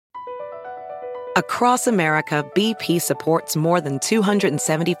Across America, BP supports more than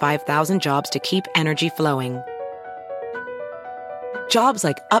 275,000 jobs to keep energy flowing. Jobs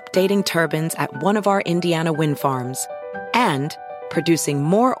like updating turbines at one of our Indiana wind farms and producing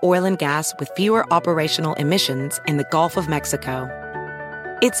more oil and gas with fewer operational emissions in the Gulf of Mexico.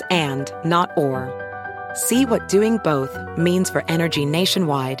 It's and, not or. See what doing both means for energy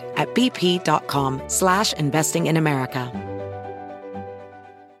nationwide at bp.com/investing in America.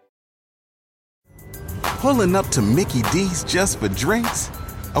 Pulling up to Mickey D's just for drinks?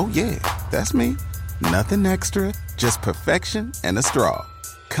 Oh yeah, that's me. Nothing extra, just perfection and a straw.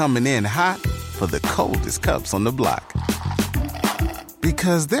 Coming in hot for the coldest cups on the block.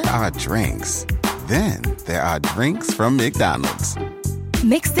 Because there are drinks. Then there are drinks from McDonald's.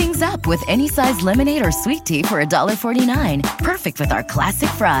 Mix things up with any size lemonade or sweet tea for $1.49. Perfect with our classic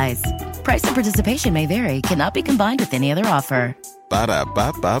fries. Price and participation may vary. Cannot be combined with any other offer.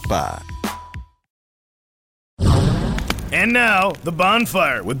 Ba-da-ba-ba-ba. And now, The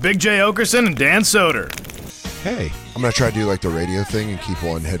Bonfire with Big J. Okerson and Dan Soder. Hey, I'm going to try to do like the radio thing and keep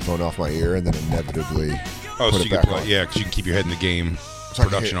one headphone off my ear and then inevitably put it back on. Yeah, because you can keep your head in the game. So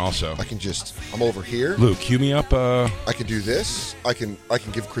Production also. I'm over here. Luke, cue me up. I can do this. I can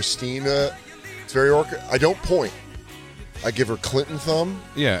give Christina. It's very I don't point. I give her Clinton thumb.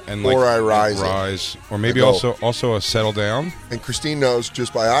 Yeah, and or I rise. Or maybe also a settle down. And Christine knows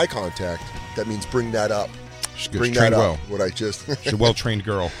just by eye contact that means bring that up. She's good. Bring She's that trained up. well. What I just. She's a well-trained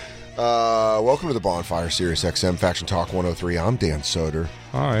girl. Welcome to the Bonfire, Sirius XM Faction Talk 103. I'm Dan Soder.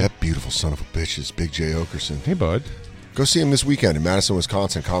 Hi. That beautiful son of a bitch is Big J. Okerson. Hey, bud. Go see him this weekend in Madison,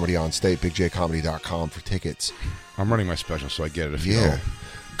 Wisconsin. Comedy on State. BigJComedy.com for tickets. I'm running my special, so I get it. If you Yeah. know.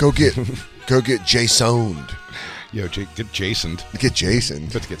 Go get Jasoned. Yo, get Jasoned. Get Jason.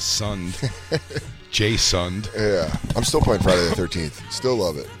 Got to get sunned. Jasoned. Yeah. I'm still playing Friday the 13th. Still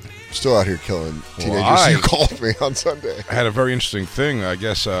love it. Still out here killing teenagers. Well, You called me on Sunday. I had a very interesting thing. I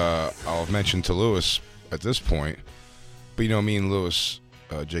guess I'll mention to Lewis at this point. But you know, me and Lewis,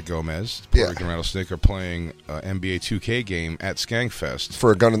 Jay Gomez, Puerto Rican Rattlesnake, are playing NBA 2K game at Skankfest.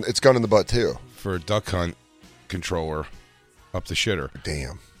 For a gun, it's gun in the butt too. For a duck hunt controller up the shitter.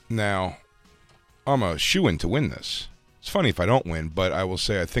 Damn. Now, I'm a shoo-in to win this. It's funny if I don't win, but I will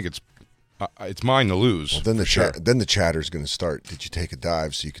say I think it's mine to lose. Well, then the chatter's going to start. Did you take a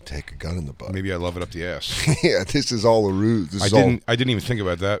dive so you could take a gun in the butt? Maybe I love it up the ass. Yeah, this is all a ruse. I didn't even think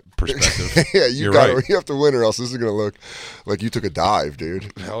about that perspective. Yeah, You're right. You have to win, or else this is going to look like you took a dive,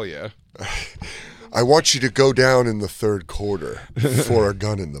 dude. Hell yeah. I want you to go down in the third quarter for a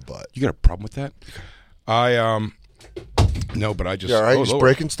gun in the butt. You got a problem with that? No, but I just. Yeah, all right, just Lord.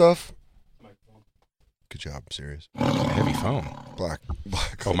 breaking stuff. Good job, serious. Heavy phone. Black.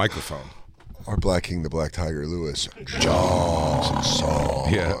 Oh, microphone. Our Black King, the Black Tiger, Lewis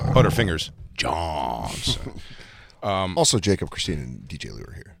Johnson. Yeah, Butterfingers Johnson. Also, Jacob, Christine, and DJ Lou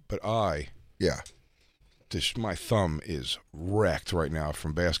are here. But my thumb is wrecked right now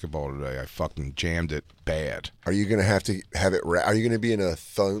from basketball today. I fucking jammed it bad. Are you going to have to have it? Are you going to be in a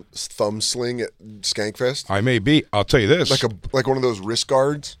thumb sling at Skankfest? I may be. I'll tell you this. Like one of those wrist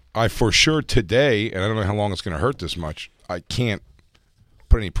guards? I for sure today, and I don't know how long it's going to hurt this much, I can't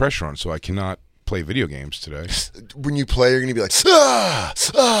put any pressure on, so I cannot play video games today. When you play, you're going to be like,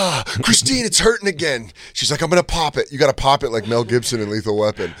 Christine, it's hurting again. She's like, I'm going to pop it. You got to pop it like Mel Gibson in Lethal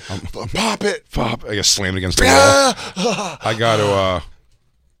Weapon. Pop it. Pop. I got slammed against the wall. I got to,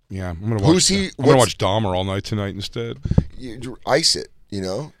 I'm going to watch. I'm going to watch Dahmer all night tonight instead. You ice it, you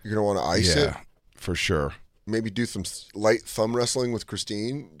know? You're going to want to ice it. Yeah, for sure. Maybe do some light thumb wrestling with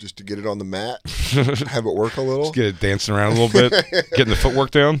Christine just to get it on the mat, have it work a little. Just get it dancing around a little bit, getting the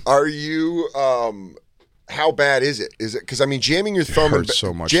footwork down. Are you? How bad is it? Is it because jamming your thumb hurts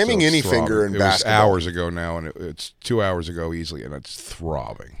so much. Jamming any finger in basketball. It was hours ago now, and it's 2 hours ago easily, and it's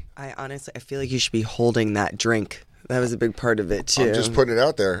throbbing. I feel like you should be holding that drink. That was a big part of it too. I'm just putting it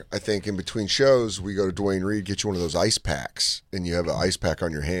out there. I think in between shows, we go to Dwayne Reed, get you one of those ice packs, and you have an ice pack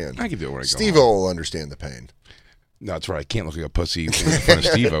on your hand. I can do it when I go Steve-O will understand the pain. No, that's right. I can't look like a pussy in front of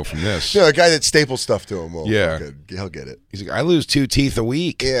Steve-O from this. No, the guy that staples stuff to him will. Yeah. He'll get it. He's like, I lose 2 teeth a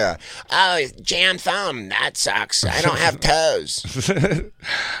week. Yeah. Oh, jam thumb. That sucks. I don't have toes.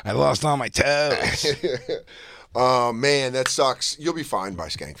 I lost all my toes. Oh, man, that sucks. You'll be fine by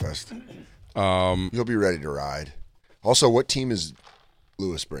Skankfest. You'll be ready to ride. Also, what team is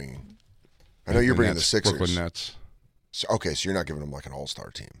Lewis bringing? I know you're bringing the Sixers. Brooklyn Nets. So you're not giving them like an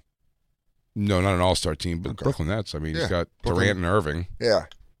all-star team. No, not an all-star team, but Brooklyn Nets. I mean, he's got Durant and Irving. Yeah.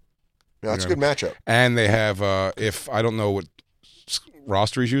 No, it's a good matchup. And they have, if I don't know what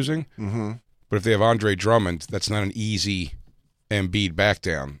roster he's using, but if they have Andre Drummond, that's not an easy Embiid back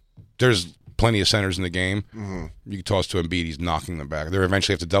down. There's plenty of centers in the game. Mm-hmm. You can toss to Embiid, he's knocking them back. They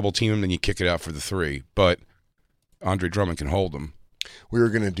eventually have to double team him, then you kick it out for the 3. But Andre Drummond can hold them. We were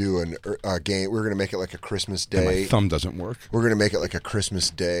going to do a game. We were going to make it like a Christmas Day. And my thumb doesn't work. We're going to make it like a Christmas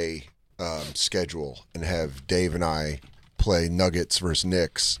Day schedule and have Dave and I play Nuggets versus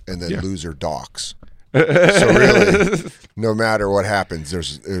Knicks and then loser Docs. So really, no matter what happens,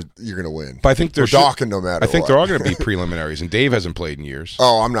 you're going to win. But I think we're docking no matter. I think what. there are going to be preliminaries, and Dave hasn't played in years.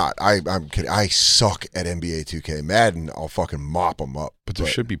 Oh, I'm not. I'm kidding. I suck at NBA 2K. Madden, I'll fucking mop them up. But there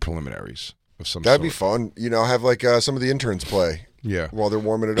should be preliminaries of some that'd sort. be fun. Have like some of the interns play. Yeah. While they're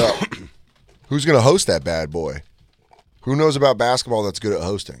warming it up. Who's going to host that bad boy? Who knows about basketball that's good at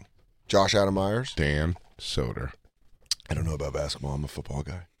hosting? Josh Adam Myers? Dan Soder. I don't know about basketball. I'm a football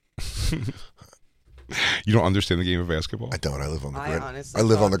guy. You don't understand the game of basketball? I don't. I live on the grid. honestly I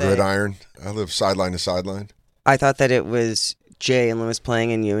live on the thought gridiron. I live sideline to sideline. I thought that it was Jay and Lewis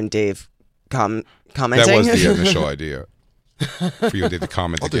playing and you and Dave commenting. That was the initial idea. For you and Dave to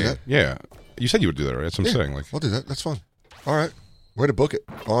comment I'll the do game. that. Yeah. You said you would do that, right? That's what I'm saying. I'll do that. That's fun. All right. Way to book it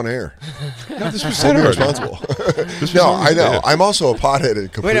on air. No, this was I'll be Saturday. responsible. No, I know. I'm also a pothead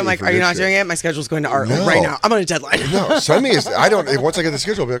and completely Wait, I'm like, are you not forget doing shit. it? My schedule's going to art No. right now. I'm on a deadline. No, send me. I don't. Once I get the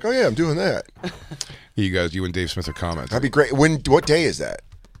schedule, I'll be like, oh yeah, I'm doing that. You and Dave Smith are commenting. That'd be great. What day is that?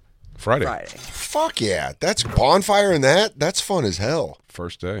 Friday. Fuck yeah, that's bonfire and that's fun as hell.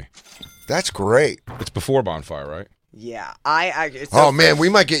 First day. That's great. It's before bonfire, right? Yeah, it's Oh man, we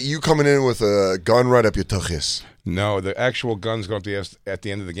might get you coming in with a gun right up your tuchis. No, the actual guns go up at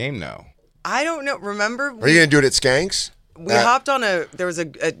the end of the game now. I don't know. Remember? Are you gonna do it at Skanks? We hopped on there was a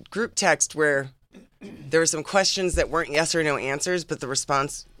group text where there were some questions that weren't yes or no answers, but the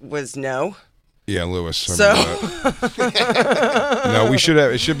response was no. Yeah, Lewis. I So remember that. No, we should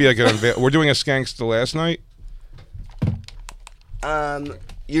have. It should be like we're doing a Skanks the last night.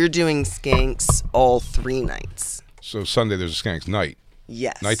 you're doing Skanks all 3 nights. So Sunday there's a Skanks night.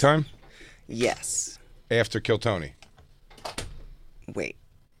 Yes. Nighttime? Yes. After Kill Tony. Wait.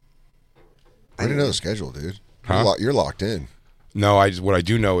 I didn't know the schedule, dude. Huh? You're locked in. No, what I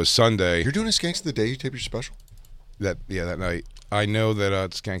do know is Sunday. You're doing a Skanks the day you tape your special? That night. I know that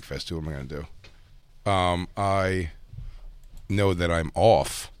it's Skankfest. What am I going to do? I know that I'm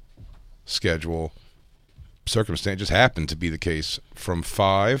off schedule. Circumstance just happened to be the case from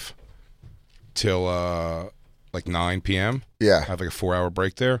 5 till like 9 p.m. Yeah. I have like a 4-hour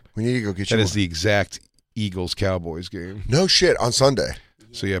break there. We need to go get you. That is the exact Eagles-Cowboys game. No shit, on Sunday.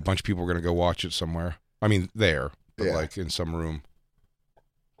 So yeah, a bunch of people are going to go watch it somewhere. I mean, there, but like in some room.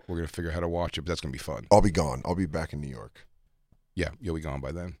 We're going to figure out how to watch it, but that's going to be fun. I'll be gone. I'll be back in New York. Yeah, you'll be gone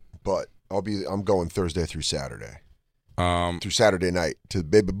by then. But I'm going Thursday through Saturday. Through Saturday night to the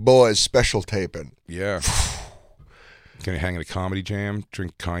Baby Boys special taping. Yeah. Gonna hang at a comedy jam,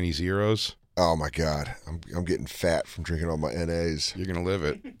 drink Kiney Zeros. Oh my God, I'm getting fat from drinking all my NAs. You're gonna live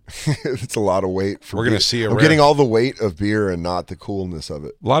it. It's a lot of weight. We're gonna see. I'm getting all the weight of beer and not the coolness of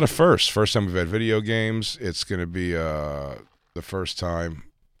it. A lot of firsts. First time we've had video games. It's gonna be the first time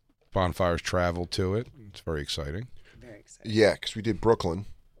Bonfire's traveled to it. It's very exciting. Very exciting. Yeah, because we did Brooklyn.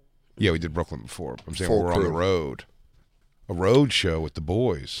 Yeah, we did Brooklyn before. I'm saying Full we're crew. on the road. A road show with the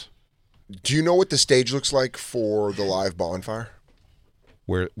boys. Do you know what the stage looks like for the live bonfire?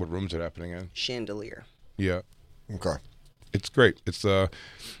 What room's it happening in? Chandelier. Yeah. Okay. It's great. It's where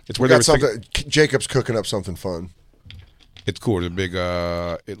We they got were something. Jacob's cooking up something fun. It's cool. The big.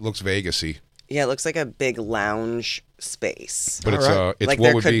 It looks Vegas-y. Yeah, it looks like a big lounge space. But it's Like what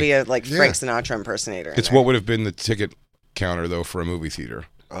there would could be. be a Frank Sinatra impersonator. It's what would have been the ticket counter though for a movie theater.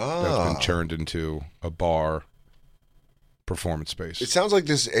 Oh. That's been turned into a bar performance space. It sounds like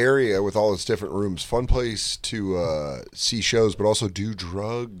this area with all its different rooms, fun place to see shows, but also do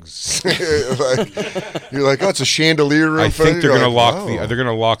drugs. You're like, oh, it's a chandelier room. I think they're going to lock oh. they're going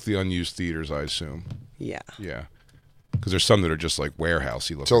to lock the unused theaters. I assume. Yeah. Yeah, because there's some that are just like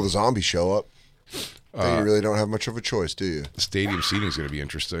warehousey looking. Until the zombies show up. Then you really don't have much of a choice, do you? The stadium seating is going to be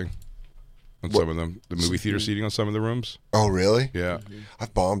interesting. On some of them, the movie theater seating on some of the rooms. Oh, really? Yeah,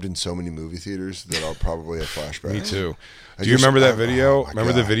 I've bombed in so many movie theaters that I'll probably have flashbacks. me too. I Do you just- remember that oh, video? my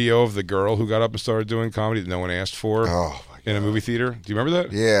Remember the God. video of the girl who got up and started doing comedy that no one asked for Oh, my God. in a movie theater? Do you remember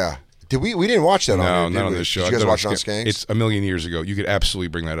that? Yeah. Did we didn't watch that on No, here, not did on we? this show. Did you I guys thought watch it on was- Skanks? It's a million years ago. You could absolutely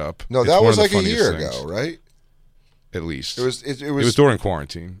bring that up. No, It's that one was of like the a year funniest ago, things, right? at least. It It was during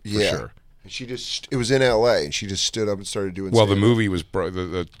quarantine, for yeah. sure. It was in L.A. and she just stood up and started doing. Well, the stand-up. movie was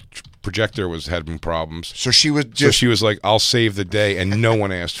the projector had been problems. So she was So just. she was like, "I'll save the day," and no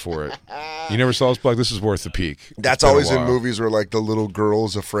one asked for it. You never saw this blog? This is worth the peek. That's It's been a always in while. movies where like the little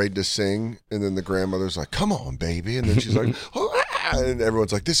girl's afraid to sing, and then the grandmother's like, "Come on, baby," and then she's like, "Oh, ah." and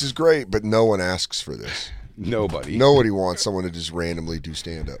everyone's like, this is great, but no one asks for this. Nobody wants someone to just randomly do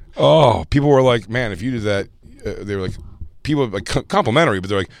stand-up. Oh, people were like, man, if you did that, they were like, people like complimentary, but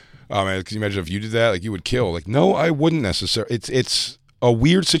they're like, oh man, can you imagine if you did that? Like you would kill. Like, no, I wouldn't necessarily. It's a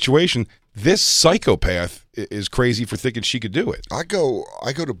weird situation. This psychopath is crazy for thinking she could do it. I go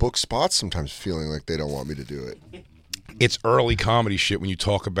to book spots sometimes feeling like they don't want me to do it. It's early comedy shit when you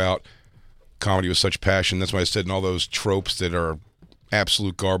talk about comedy with such passion. That's why I said in all those tropes that are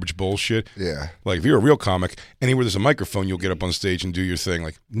absolute garbage bullshit. Yeah. Like if you're a real comic, anywhere there's a microphone, you'll get up on stage and do your thing.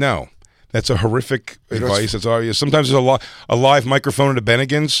 Like, no. That's a horrific advice. That's obvious. Sometimes there's a live microphone at a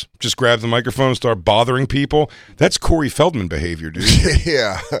Bennigan's. Just grab the microphone and start bothering people. That's Corey Feldman behavior, dude.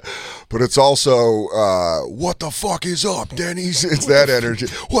 Yeah. But it's also, what the fuck is up, Denny's? It's that energy.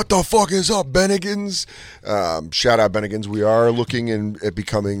 What the fuck is up, Bennigan's? Shout out Bennigan's. We are looking at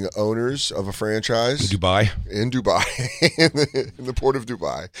becoming owners of a franchise. In Dubai. In the port of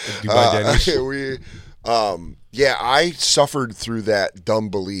Dubai. Dubai Denny's. Yeah, I suffered through that dumb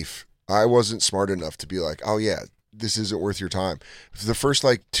belief. I wasn't smart enough to be like, oh yeah, this isn't worth your time. For the first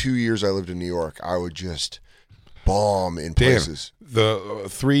 2 years I lived in New York, I would just bomb in places.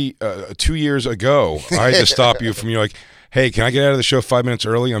 The 2 years ago, I had to stop you from, you're like, hey, can I get out of the show 5 minutes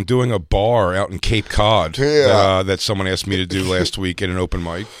early? I'm doing a bar out in Cape Cod that someone asked me to do last week at an open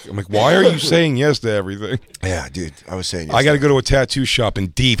mic. I'm like, why are you saying yes to everything? Yeah, dude, I was saying yes. I got to go to a tattoo shop in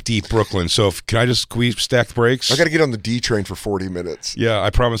deep Brooklyn. So can I just squeeze stacked breaks? I got to get on the D train for 40 minutes. Yeah, I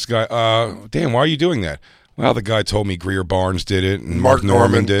promised the guy, damn, why are you doing that? Well, the guy told me Greer Barnes did it, and Mark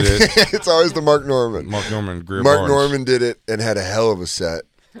Norman did it. It's always the Mark Norman. Greer Barnes. Mark Norman did it and had a hell of a set.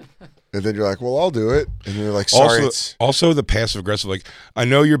 And then you're like, well, I'll do it. And you're like, sorry. Also the passive-aggressive, like, I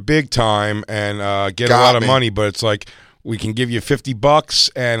know you're big time and get a lot of money, but it's like, we can give you $50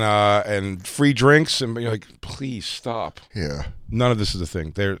 and free drinks. And you're like, please stop. Yeah. None of this is a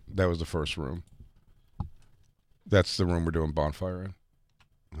thing. That was the first room. That's the room we're doing Bonfire in.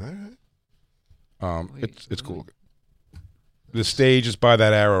 All right. It's cool. The stage is by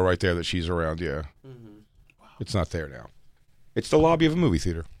that arrow right there that she's around, yeah. Mm-hmm. Wow. It's not there now. It's the lobby of a movie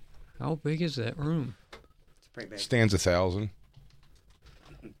theater. How big is that room? It's pretty big. Stands 1,000.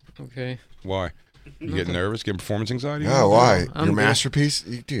 Okay. Why? You get nervous? Get performance anxiety? No, why? I'm Your good. masterpiece?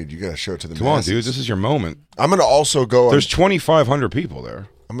 Dude, you got to show it to the Come masses. on, dude. This is your moment. I'm going to also go... There's 2,500 people there.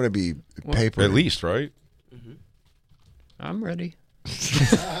 I'm going to be paper. At least, right? Mm-hmm. I'm ready.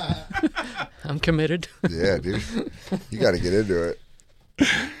 I'm committed. Yeah, dude. You got to get into it.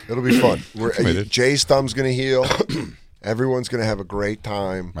 It'll be fun. Jay's thumb's going to heal. Everyone's going to have a great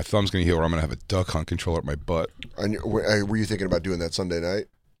time. My thumb's going to heal, or I'm going to have a duck hunt controller at my butt. And were you thinking about doing that Sunday night?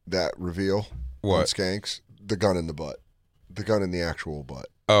 That reveal? What? On Skanks? The gun in the butt. The gun in the actual butt.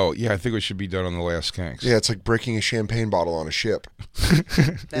 Oh, yeah, I think it should be done on the last Skanks. Yeah, it's like breaking a champagne bottle on a ship.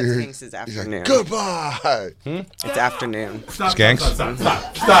 That Skanks is afternoon. Like, goodbye! It's afternoon. Skanks?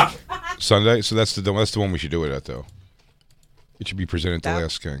 Stop. Sunday? So that's the one we should do it at, though. It should be presented to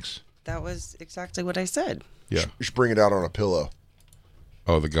last Skanks. That was exactly what I said. Yeah. You should bring it out on a pillow.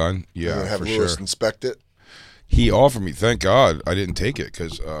 Oh, the gun? Yeah, and have for Lewis sure. inspect it. He offered me. Thank God I didn't take it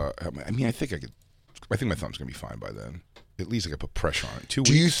because I mean I think my thumb's gonna be fine by then. At least I could put pressure on it. 2 weeks.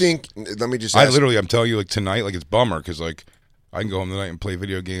 Do you think? Let me just. Ask, I'm telling you, like tonight, like it's bummer because like I can go home tonight and play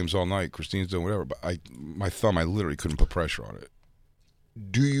video games all night. Christine's doing whatever, but my thumb, I literally couldn't put pressure on it.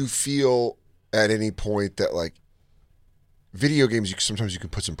 Do you feel at any point that like video games, sometimes you can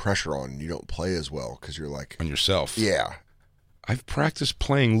put some pressure on and you don't play as well because you're like On yourself? Yeah. I've practiced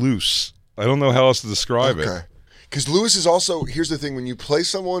playing loose. I don't know how else to describe it. Okay. Because Lewis is also, here's the thing, when you play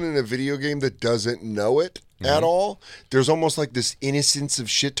someone in a video game that doesn't know it at all, there's almost like this innocence of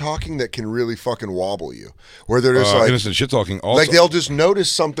shit talking that can really fucking wobble you. Where they're just like innocent shit talking. Also, like they'll just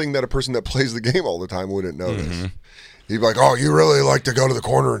notice something that a person that plays the game all the time wouldn't notice. He'd be like, "Oh, you really like to go to the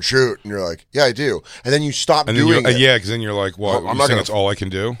corner and shoot," and you're like, "Yeah, I do." And then you stop doing it. Yeah, because then you're like, "Well, I'm not saying that's all I can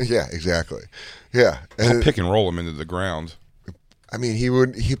do." Yeah, exactly. Yeah, I'll pick and roll him into the ground. I mean,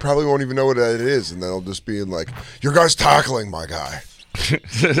 he probably won't even know what it is, and they'll just be in like, "Your guy's tackling my guy.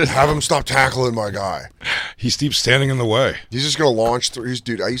 Have him stop tackling my guy. He keeps standing in the way." He's just gonna launch through.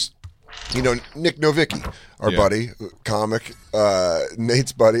 Dude, Nick Novicki, our buddy, comic,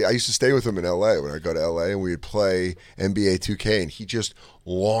 Nate's buddy. I used to stay with him in L.A. when I go to L.A. and we'd play NBA 2K, and he just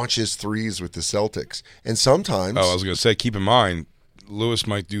launches threes with the Celtics. And sometimes, I was gonna say, keep in mind, Lewis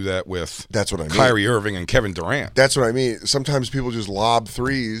might do that with that's what I mean. Kyrie Irving and Kevin Durant. That's what I mean. Sometimes people just lob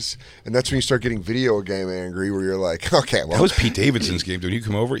threes, and that's when you start getting video game angry, where you're like, okay, well. That was Pete Davidson's game, dude. He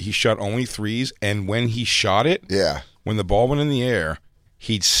come over, he shot only threes, and when he shot it, yeah, when the ball went in the air,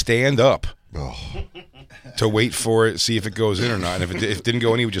 he'd stand up to wait for it, see if it goes in or not. And if it didn't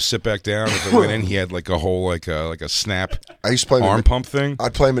go in, he would just sit back down. If it went in, he had like a whole like a snap I used to play arm pump thing.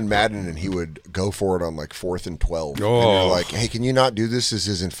 I'd play him in Madden, and he would go for it on like 4th and 12. Oh. And you're like, hey, can you not do this? This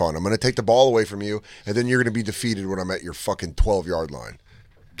isn't fun. I'm going to take the ball away from you, and then you're going to be defeated when I'm at your fucking 12-yard line.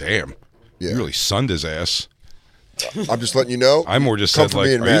 Damn. Yeah. You really sunned his ass. I'm just letting you know. I more just Come said, for like,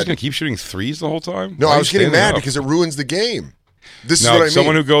 me are in you just Madden. going to keep shooting threes the whole time? No, Why I are was you getting standing mad up? because it ruins the game. This is No, what I mean.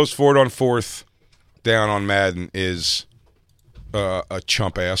 someone who goes for it on 4th down on Madden is a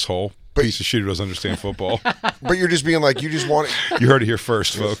chump asshole. Piece of shit who doesn't understand football. But you're just being like, you just want it. You heard it here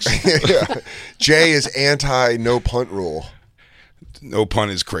first, folks. Yeah. Jay is anti no punt rule. No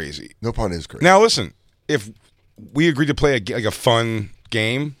punt is crazy. No punt is great. Now, listen, if we agree to play a fun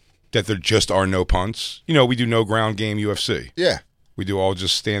game, that there just are no punts, we do no ground game UFC. Yeah. We do all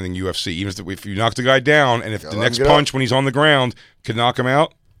just standing UFC. Even if you knock the guy down, and if the next let him get punch up. when he's on the ground could knock him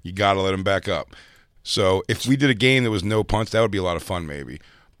out, you got to let him back up. So if we did a game that was no punts, that would be a lot of fun maybe.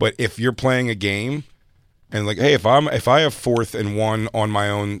 But if you're playing a game and like, hey, if I have 4th and 1 on my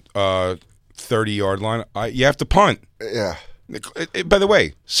own 30-yard line, you have to punt. Yeah. By the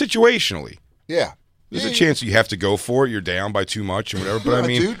way, situationally, Yeah. there's a chance you have to go for it. You're down by too much or whatever. But I Yeah,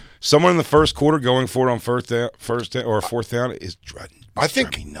 mean, dude. someone in the first quarter going for it on first down or 4th down is driving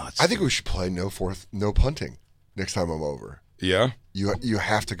me nuts. I think we should play no punting next time I'm over. Yeah. You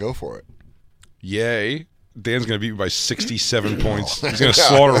have to go for it. Yay. Dan's going to beat me by 67 points. He's going to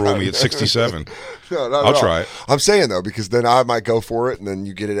slaughter rule me at 67. No, not I'll at all. try it. I'm saying though, because then I might go for it, and then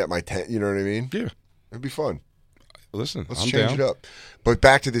you get it at my tent. You know what I mean? Yeah. It'd be fun. Listen, Let's I'm change down. it up. But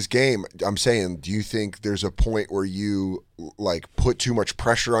back to this game, I'm saying, do you think there's a point where you like put too much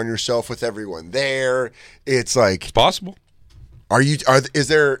pressure on yourself with everyone there? It's like, It's possible. is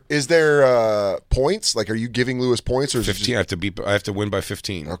there points? Like, are you giving Lewis points or is it 15. I have to win by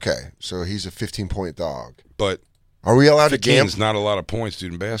 15. just, okay? So he's a 15-point dog. But Are we allowed to 15 gamble? is not a lot of points,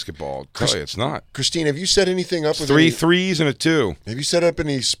 dude, in basketball. I'll tell you, it's not. Christine, have you set anything up with Three any, threes and a 2. have you set up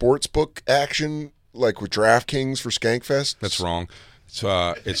any sports book action like with DraftKings for Skankfest? That's wrong.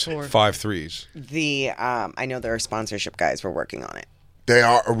 It's 5 threes. I know there are sponsorship guys. We're working on it. They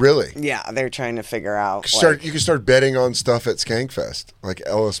are really. Yeah, they're trying to figure out. You can start betting on stuff at Skankfest, like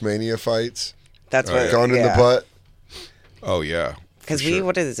Ellis Mania fights, That's what gun in the butt. Oh, yeah. Because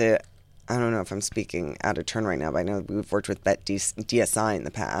what is it? I don't know if I'm speaking out of turn right now, but I know we've worked with DSI in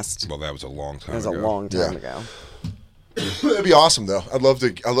the past. Well, that was a long time That was ago. a long time Yeah. ago. It'd be awesome though. I'd love to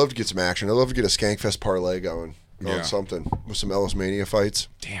get some action. I'd love to get a Skankfest parlay going Yeah. on something with some Ellis Mania fights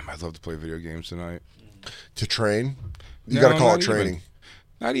Damn, I'd love to play video games tonight. to train. You No, got to call not it training. even.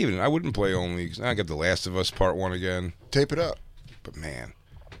 Not even. I wouldn't play only. 'Cause I got The Last of Us Part 1 again. Tape it up. But, man,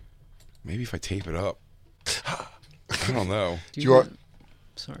 maybe if I tape it up. I don't know. Do you want?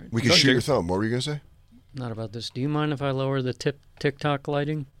 Sorry, We can Okay. shoot your thumb. What were you gonna say? not about this. Do you mind if I lower the TikTok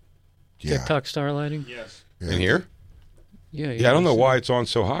lighting? Yeah. TikTok star lighting? In here? Yeah. Yeah, I don't know why it's on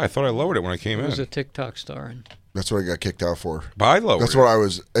so high. I thought I lowered it when I came It was in. a TikTok star. And That's what I got kicked out for. But I lowered That's it. what I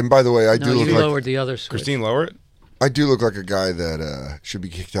was. And by the way, I no, do look you like lowered the other switch. Christine, lower it? I do look like a guy that should be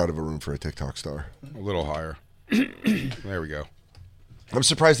kicked out of a room for a TikTok star. A little higher. There we go. I'm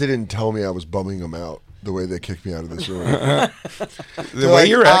surprised they didn't tell me I was bumming them out the way they kicked me out of this room. The way like,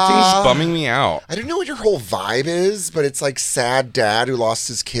 you're acting is bumming me out. I don't know what your whole vibe is, but it's like sad dad who lost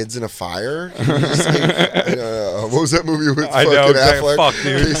his kids in a fire. Can you just, like, what was that movie with I fucking know, exactly. Affleck? Fuck,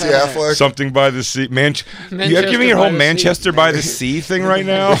 dude. Casey Affleck. Something by the sea. You're giving your by whole the Sea. Manchester by the Sea thing right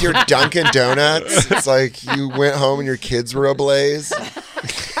now? With your Dunkin' Donuts. It's like you went home and your kids were ablaze.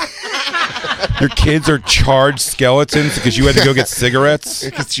 Your kids are charred skeletons because you had to go get cigarettes?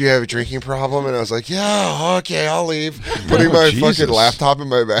 Because you have a drinking problem. And I was like, yeah, okay, I'll leave. Putting my Jesus. fucking laptop in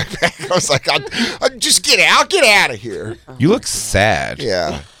my backpack. I was like, I'll just get out of here. You look sad.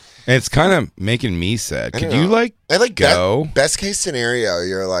 Yeah. And it's kind of making me sad. I Could don't you, know. like, I like go? Best case scenario,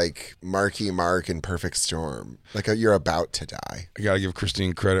 you're like Marky Mark in Perfect Storm. Like you're about to die. I got to give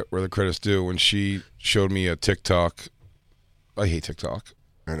Christine credit where the credit's due. When she showed me a TikTok, I hate TikTok.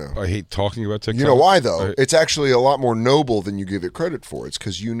 I know. I hate talking about TikTok. You know why, though? I- It's actually a lot more noble than you give it credit for. It's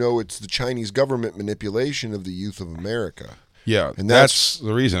because you know it's the Chinese government manipulation of the youth of America. Yeah, And that's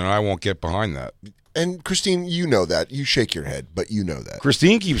the reason, and I won't get behind that. And Christine, you know that. You shake your head, but you know that.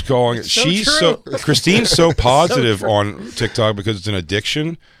 Christine keeps calling it. so She's true. Christine's so positive on TikTok because it's an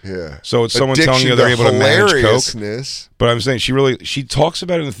addiction. Yeah. So it's someone telling Addiction you they're to able to manage coke. hilariousness. But I'm saying she talks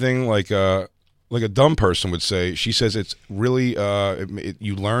about it in the thing like like a dumb person would say. She says it's really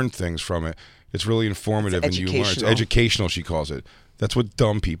you learn things from it. It's really informative, and you learn. It's educational. She calls it. That's what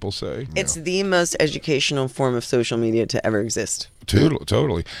dumb people say. It's the most educational form of social media to ever exist.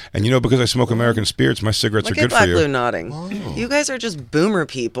 Totally. And because I smoke American Spirits, my cigarettes are good for you. Look at Black Blue nodding. Oh. You guys are just boomer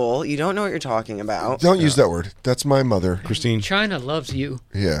people. You don't know what you're talking about. Don't use that word. That's my mother. Christine. China loves you.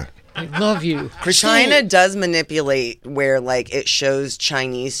 Yeah. I love you. China does manipulate where like it shows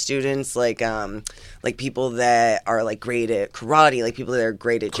Chinese students like people that are like great at karate, like people that are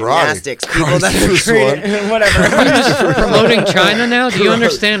great at gymnastics, people that are great at whatever. Are you just promoting China now? Do you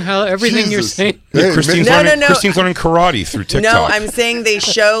understand how everything you're saying? Hey, Christine's learning karate through TikTok. No, I'm saying they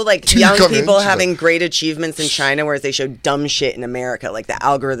show like young people having great achievements in China, whereas they show dumb shit in America. Like the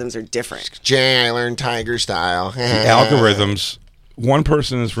algorithms are different. Jay, I learned Tiger Style. The algorithms. One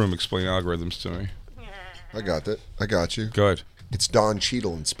person in this room explain algorithms to me. I got that. I got you. Go ahead. It's Don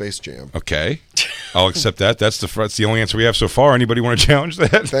Cheadle in Space Jam. Okay. I'll accept that. That's the only answer we have so far. Anybody want to challenge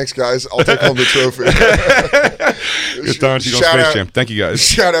that? Thanks, guys. I'll take home the trophy. It's Don Cheadle in Space Jam. Thank you, guys.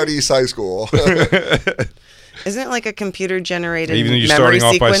 Shout out East High School. Isn't it like a computer-generated even though you're memory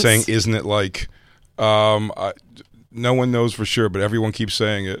starting sequence? off by saying, isn't it like, no one knows for sure, but everyone keeps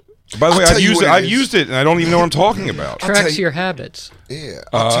saying it. By the way, I've used it, and I don't even know what I'm talking about. Tracks your habits.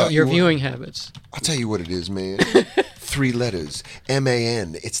 Yeah. Your viewing habits. I'll tell you what it is, man. 3 letters.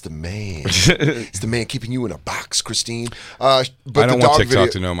 M-A-N. It's the man. It's the man keeping you in a box, Christine. But I don't want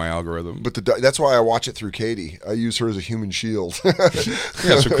TikTok to know my algorithm. But that's why I watch it through Katie. I use her as a human shield.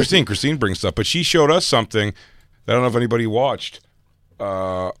 Yeah, so Christine brings stuff. But she showed us something that I don't know if anybody watched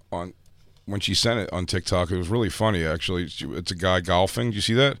on when she sent it on TikTok. It was really funny, actually. It's a guy golfing. Did you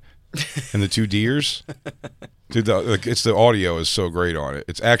see that? And the 2 deers. Dude, it's the audio is so great on it.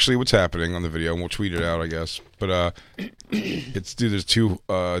 It's actually what's happening on the video, and we'll tweet it out, I guess. But there's 2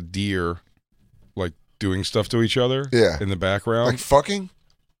 deer like doing stuff to each other. Yeah. In the background, like fucking.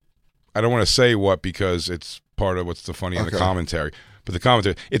 I don't want to say what because it's part of what's the funny in the commentary. But the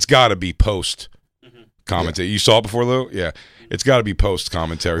commentary, it's got to be post commentary. Yeah. You saw it before, Lou? Yeah. It's got to be post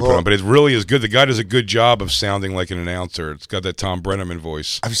commentary put on, but it really is good. The guy does a good job of sounding like an announcer. It's got that Tom Brenneman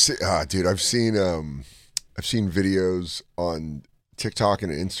voice. I've seen videos on TikTok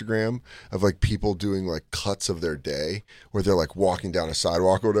and Instagram of like people doing like cuts of their day where they're like walking down a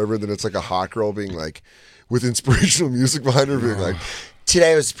sidewalk or whatever. And then it's like a hot girl being like with inspirational music behind her being like,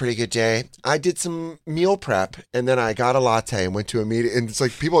 today was a pretty good day. I did some meal prep and then I got a latte and went to a meeting. And it's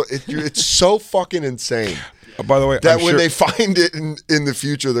like people, it's so fucking insane. By the way, that when they find it in the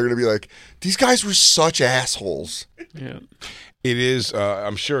future, they're going to be like, these guys were such assholes. Yeah. It is.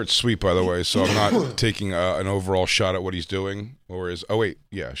 I'm sure it's sweet, by the way, so I'm not taking an overall shot at what he's doing.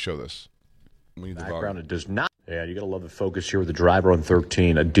 Show this. We need the background, it does not. Yeah, you got to love the focus here with the driver on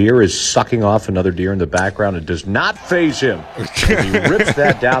 13. A deer is sucking off another deer in the background. It does not phase him. He rips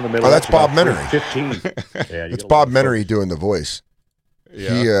that down the middle. Oh, that's Bob Menery. 15. Yeah, it's Bob Menery doing the voice.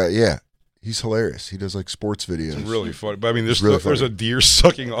 Yeah. He's hilarious. He does like sports videos. It's really funny. But I mean, there's a deer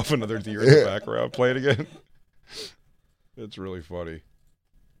sucking off another deer in the background. Play it again. It's really funny.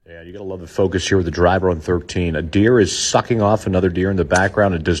 Yeah, you got to love the focus here with the driver on 13. A deer is sucking off another deer in the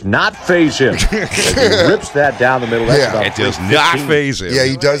background. It does not phase him. He rips that down the middle. It does not phase him. Yeah,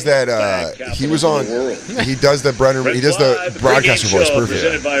 he does that. He was on. He does the Brenner. He does the broadcaster voice perfect.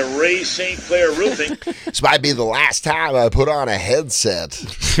 Presented by Ray St. Clair Roofing. This might be the last time I put on a headset.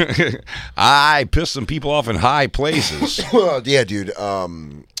 I pissed some people off in high places. Well, yeah, dude.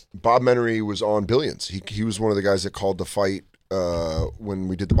 Bob Menery was on Billions. He was one of the guys that called the fight when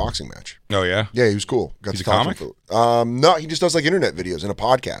we did the boxing match. Oh, yeah? Yeah, he was cool. He's a comic? No, he just does like internet videos and a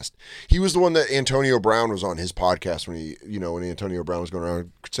podcast. He was the one that Antonio Brown was on his podcast when Antonio Brown was going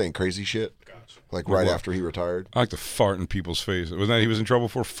around saying crazy shit. Gotcha. Like right after he retired. I like to fart in people's faces. Wasn't that he was in trouble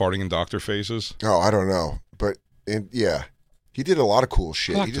for farting in doctor faces? Oh, I don't know. But yeah. He did a lot of cool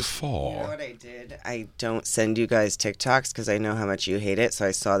shit. He just fall. You know what I did? I don't send you guys TikToks because I know how much you hate it. So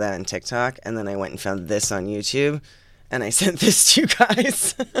I saw that on TikTok, and then I went and found this on YouTube, and I sent this to you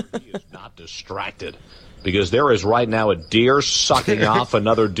guys. He is not distracted because there is right now a deer sucking off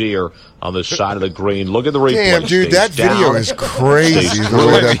another deer on the side of the green. Look at the replay. Damn, dude, that video is crazy.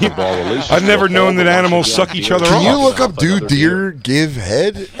 I've never known that animals suck each other off. Can you look up "do deer give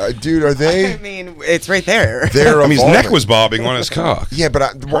head"? Dude, are they? I mean, it's right there. His neck was bobbing on his cock. Yeah,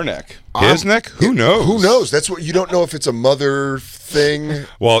 but her neck. His neck? Who knows? Who knows? That's what you don't know if it's a mother thing.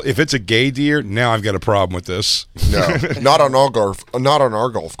 Well, if it's a gay deer, now I've got a problem with this. No, not on our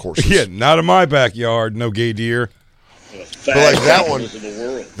golf courses. Yeah, not in my backyard. No gay deer. But like that one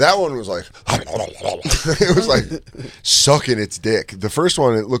was like, it was like sucking its dick. The first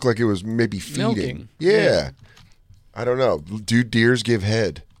one, it looked like it was maybe feeding. Milking. Yeah. I don't know. Do deers give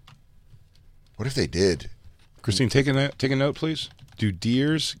head? What if they did? Christine, take a note, please. Do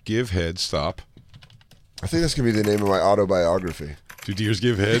deers give head? Stop. I think that's going to be the name of my autobiography. Do deers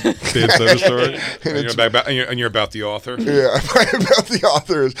give head? Dan Soder story? And you're about the author? Yeah, about the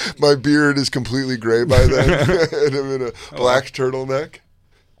author. My beard is completely gray by then, and I'm in a black turtleneck.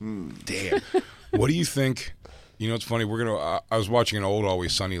 Damn. What do you think? You know, it's funny. I was watching an old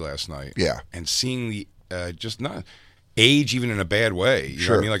Always Sunny last night. Yeah. And seeing the just not age even in a bad way. You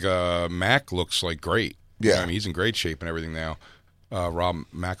know what I mean? Like Mac looks like great. Yeah. You know what I mean, he's in great shape and everything now. Rob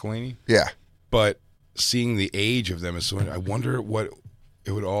McElhenney. Yeah. But seeing the age of them is so. I wonder what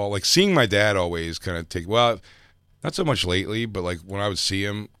it would all like. Seeing my dad always kind of take. Well, not so much lately, but like when I would see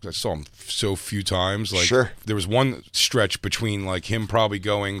him, I saw him so few times. Like sure. There was one stretch between like him probably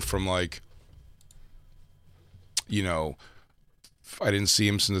going from like, you know, I didn't see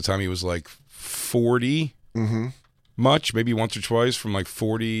him since the time he was like 40. Mm-hmm. Much, maybe once or twice from like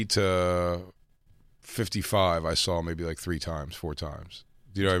 40 to 55. I saw maybe like 4 times.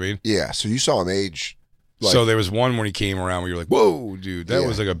 Do you know what I mean? Yeah. So you saw him age. Like, so there was one when he came around where you're like, whoa, dude, that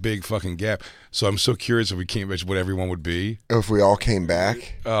was like a big fucking gap. So I'm so curious if we came back, what everyone would be. If we all came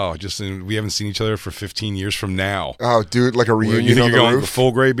back. Oh, we haven't seen each other for 15 years from now. Oh, dude, like a reunion. You think on you're going roof?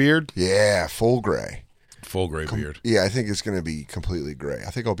 full gray beard? Yeah, full gray. Full gray beard. Yeah, I think it's going to be completely gray. I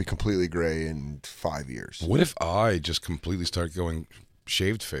think I'll be completely gray in 5 years. What if I just completely start going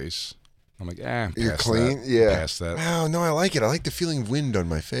shaved face? I'm like, you're clean? That. Yeah. Past that. No, I like it. I like the feeling of wind on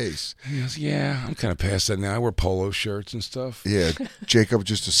my face. He goes, yeah, I'm kind of past that now. I wear polo shirts and stuff. Yeah, Jacob,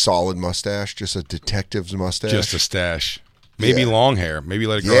 just a solid mustache, just a detective's mustache. Just a stash. Maybe long hair. Maybe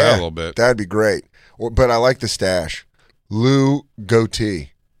let it grow out a little bit. That'd be great. But I like the stash. Lou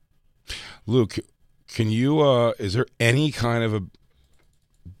goatee. Luke, can you, is there any kind of a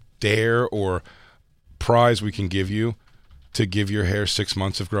dare or prize we can give you to give your hair 6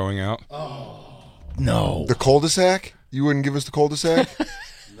 months of growing out? Oh, no. The cul-de-sac? You wouldn't give us the cul-de-sac?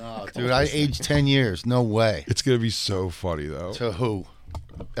 No, dude, I aged 10 years. No way. It's going to be so funny, though. To who?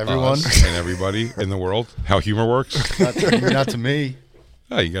 Everyone? Us and everybody in the world. How humor works? Not to me.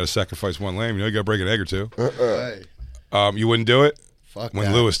 Oh, you got to sacrifice one lamb. You know, you got to break an egg or two. Hey. You wouldn't do it? Fuck when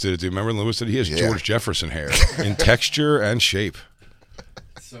that. Lewis did it, dude. Remember when Lewis did it? He has George Jefferson hair in texture and shape.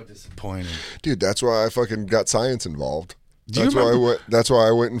 So disappointing. Dude, that's why I fucking got science involved. That's why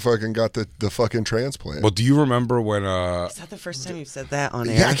I went and fucking got the fucking transplant. Well, do you remember when? Is that the first time you've said that on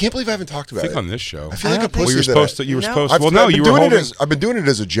air? Yeah, I can't believe I haven't talked about it. on this show. I feel like a pussy. Well, you were supposed to. You were supposed. I've been doing it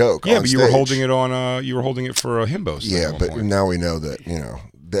as a joke. Yeah, on but stage. you were holding it on. You were holding it for a himbo. Yeah, but now we know that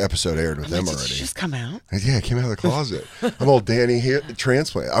the episode aired with them already. Did you just come out? Yeah, I came out of the closet. I'm old Danny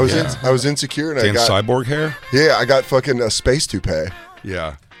transplant. I was insecure and Dan I got cyborg hair. Yeah, I got fucking a space toupee.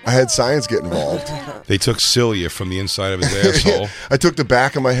 Yeah. I had science get involved. They took cilia from the inside of his asshole. I took the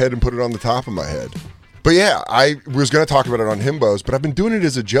back of my head and put it on the top of my head. But yeah, I was going to talk about it on Himbos, but I've been doing it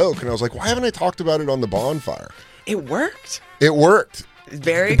as a joke, and I was like, why haven't I talked about it on the bonfire? It worked. It worked.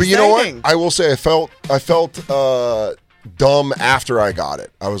 Very exciting. But you know what? I will say I felt dumb after I got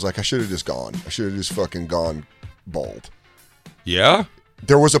it. I was like, I should have just gone. I should have just fucking gone bald. Yeah?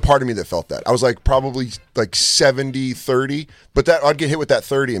 There was a part of me that felt that. I was like probably like 70-30, but that I'd get hit with that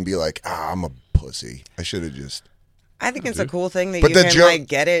 30 and be like, I'm a pussy. I should have just. I think it's a cool thing that but you can like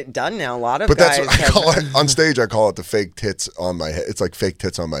get it done now. A lot of but guys. But that's what I call it on stage. I call it the fake tits on my head. It's like fake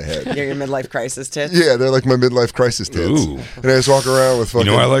tits on my head. Your midlife crisis tits. Yeah, they're like my midlife crisis tits. Ooh. And I just walk around with fucking.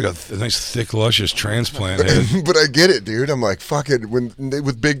 I like a nice thick luscious transplant head. But I get it, dude. I'm like fucking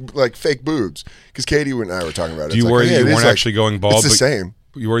with big like fake boobs. Because Katie and I were talking about it. Do you worry you weren't actually going bald? It's the same.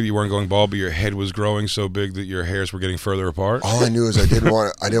 You worried you weren't going bald, but your head was growing so big that your hairs were getting further apart? All I knew is I didn't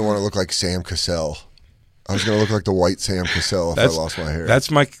want to look like Sam Cassell. I was going to look like the white Sam Cassell if I lost my hair. That's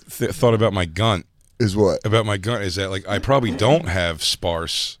my thought about my gunt. Is what? About my gunt is that like I probably don't have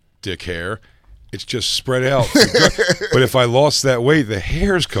sparse dick hair. It's just spread out. But if I lost that weight, the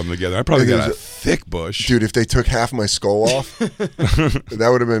hairs come together. I probably got a thick bush. Dude, if they took half my skull off, that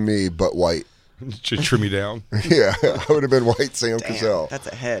would have been me, but white. Just trim me down. Yeah, I would have been white Sam Cassell. That's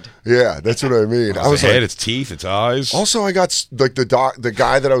a head. Yeah, that's what I mean. I was head, its teeth, its eyes. Also, I got like the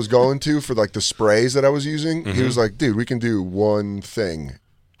guy that I was going to for like the sprays that I was using. Mm-hmm. He was like, "Dude, we can do one thing,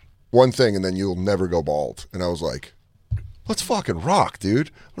 and then you'll never go bald." And I was like, "Let's fucking rock, dude.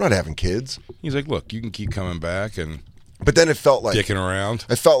 I'm not having kids." He's like, "Look, you can keep coming back and." But then it felt like dicking around.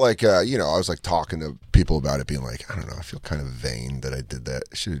 I felt like I was like talking to people about it, being like, I don't know, I feel kind of vain that I did that.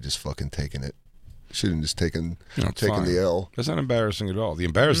 I should have just fucking taken it. Should have just taken fine. the L. That's not embarrassing at all. The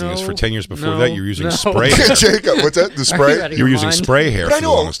embarrassing is for 10 years before that, you were using spray. Jacob, what's that? The spray? You were using spray hair for the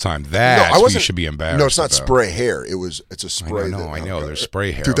longest time. That's what you should be embarrassed. No, it's not about. spray hair. It's a spray. I know. There's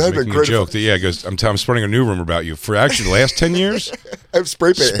spray hair. Dude, I was that'd been making great. a joke. I'm spreading a new rumor about you. For actually the last 10 years, I have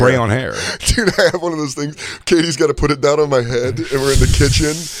spray paint spray hair. on hair. Dude, I have one of those things. Katie's got to put it down on my head, and we're in the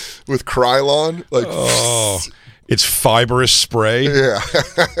kitchen with Krylon. It's fibrous spray. Yeah.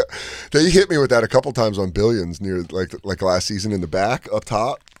 They hit me with that a couple times on Billions near like last season in the back up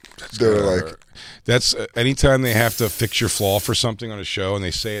top. They're like, that's anytime they have to fix your flaw for something on a show and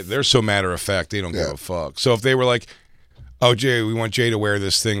they say it, they're so matter of fact they don't give a fuck. So if they were like, oh, Jay, we want Jay to wear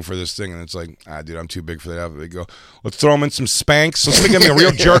this thing for this thing, and it's like, dude, I'm too big for that outfit. They go, let's throw him in some Spanx. Let's make him a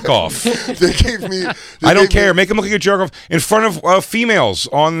real jerk off. They gave me. I don't care. Make him look like a jerk off in front of females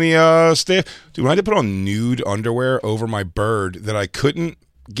on the staff. Dude, when I had to put on nude underwear over my bird that I couldn't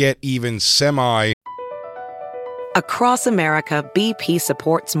get even semi. Across America, BP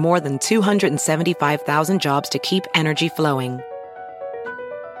supports more than 275,000 jobs to keep energy flowing.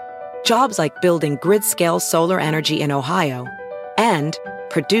 Jobs like building grid-scale solar energy in Ohio and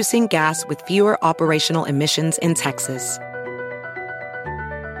producing gas with fewer operational emissions in Texas.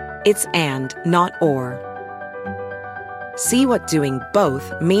 It's and, not or. See what doing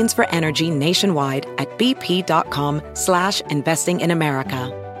both means for energy nationwide at bp.com/investing in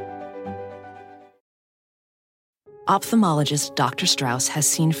America. Ophthalmologist Dr. Strauss has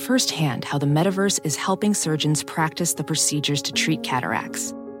seen firsthand how the metaverse is helping surgeons practice the procedures to treat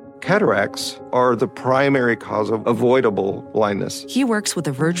cataracts. Cataracts are the primary cause of avoidable blindness. He works with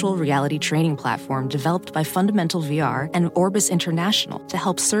a virtual reality training platform developed by Fundamental VR and Orbis International to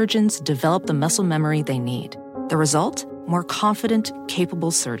help surgeons develop the muscle memory they need. The result? More confident, capable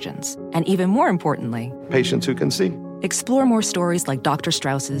surgeons. And even more importantly, patients who can see. Explore more stories like Dr.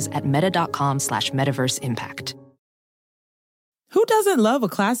 Strauss's at meta.com/metaverseimpact. Who doesn't love a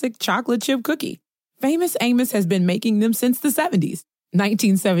classic chocolate chip cookie? Famous Amos has been making them since the 70s.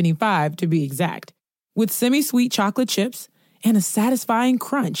 1975 to be exact. With semi-sweet chocolate chips and a satisfying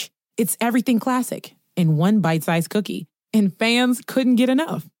crunch, it's everything classic in one bite-sized cookie, and fans couldn't get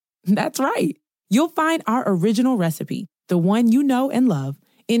enough. That's right. You'll find our original recipe, the one you know and love,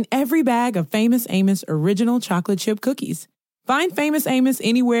 in every bag of Famous Amos original chocolate chip cookies. Find Famous Amos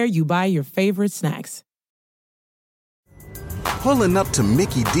anywhere you buy your favorite snacks. Pulling up to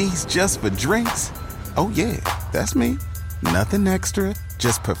Mickey D's just for drinks? Oh yeah, that's me. Nothing extra,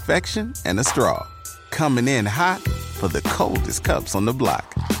 just perfection and a straw. Coming in hot for the coldest cups on the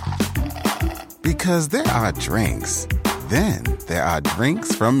block. Because there are drinks. Then there are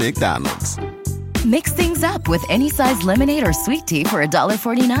drinks from McDonald's. Mix things up with any size lemonade or sweet tea for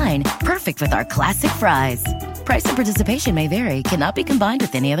 $1.49. Perfect with our classic fries. Price and participation may vary. Cannot be combined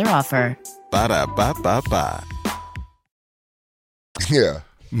with any other offer. Ba-da-ba-ba-ba. Yeah.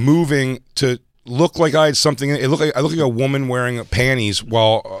 Moving to look like I had something. I look like a woman wearing panties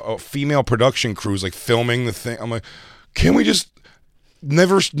while a female production crew's like filming the thing. I'm like, can we just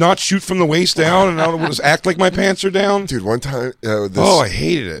never not shoot from the waist down and I'll just act like my pants are down? Dude, one time, I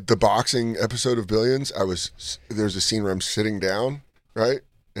hated it. The boxing episode of Billions, there's a scene where I'm sitting down, right?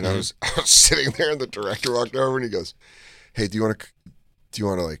 And I was sitting there, and the director walked over and he goes, "Hey, do you want to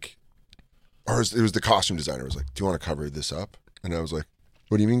like?" Or it was the costume designer was like, "Do you want to cover this up?" And I was like,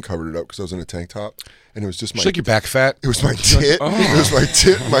 "What do you mean covered it up?" Because I was in a tank top, and it was just my. Like your back fat. It was my tit. It was my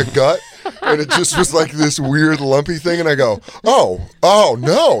tit, my gut, and it just was like this weird lumpy thing. And I go, "Oh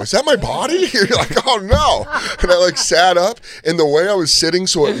no, is that my body?" You're like, "Oh no," and I like sat up, and the way I was sitting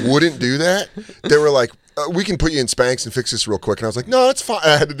so it wouldn't do that, they were like, "We can put you in Spanx and fix this real quick." And I was like, "No, it's fine."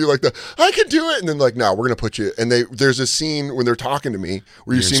 And I had to do like I can do it, and then like, "No, we're gonna put you." And there's a scene when they're talking to me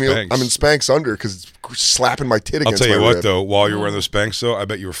where you see me, I'm in Spanx under because it's slapping my tit against my rib. I'll tell you what though, while you were wearing those Spanx though, I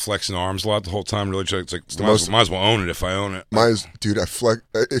bet you were flexing arms a lot the whole time. Really, it's like might as well own it if I own it. Dude, I flex.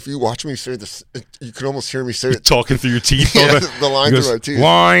 If you watch me say this, you could almost hear me say it. Talking through your teeth. Yeah, the line through my teeth.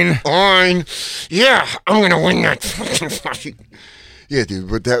 Line. Yeah, I'm gonna win that fucking fight. Yeah, dude,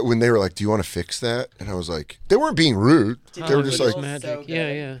 but when they were like, "Do you want to fix that?" And I was like, they weren't being rude. They were just like, magic. So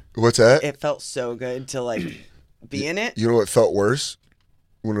yeah. What's that? It felt so good to like be in it. You know what felt worse?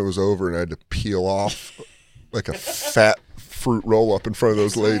 When it was over and I had to peel off like a fat fruit roll up in front of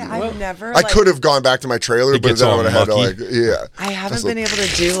those ladies. I could have gone back to my trailer, but then I would have had to I haven't been able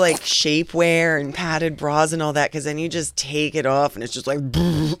to do like shapewear and padded bras and all that because then you just take it off and it's just like.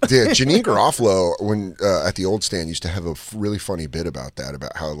 Yeah, Janine Garofalo, when at the old stand, used to have a really funny bit about that,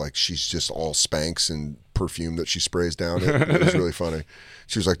 about how like she's just all Spanx and perfume that she sprays down. It was really funny.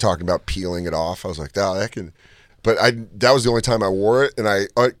 She was like talking about peeling it off. I was like, But that was the only time I wore it, and I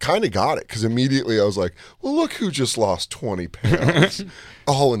kind of got it because immediately I was like, well, look who just lost 20 pounds.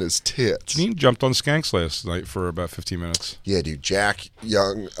 All in his tits. Janine jumped on Skanks last night for about 15 minutes. Yeah, dude. Jack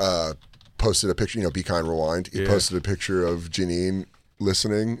Young posted a picture, Be Kind Rewind. He posted a picture of Janine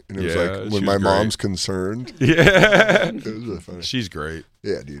listening, and it was like, when my mom's concerned. Yeah. It was really funny. She's great.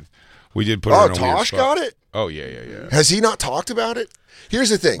 Yeah, dude. We did put her in a weird Tosh spot. got it? Oh, yeah. Has he not talked about it? Here's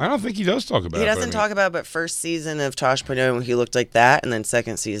the thing. I don't think he does talk about it. He doesn't talk about it, but first season of Tosh Pano, he looked like that, and then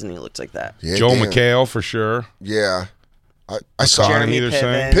second season, he looked like that. Yeah, Joel McHale, for sure. Yeah. I saw Jeremy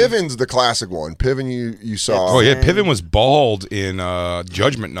Piven. Piven's the classic one. Piven, you saw. Oh, yeah. Piven was bald in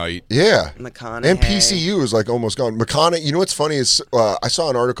Judgment Night. Yeah. McConaughey. And PCU is like almost gone. McConaughey, you know what's funny is I saw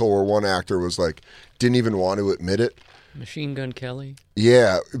an article where one actor was like, didn't even want to admit it. Machine Gun Kelly.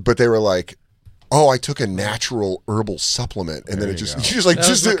 Yeah, but they were like, oh, I took a natural herbal supplement, and then it just was like, that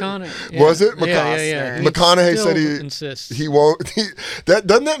just was McConaughey. Was it? Yeah. McConaughey said insists. he won't.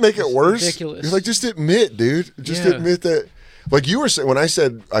 Doesn't that make it worse? Ridiculous. You're like, just admit, dude. Just admit that. Like you were saying, when I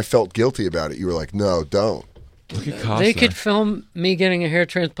said I felt guilty about it, you were like, no, don't. Look at Costner. They could film me getting a hair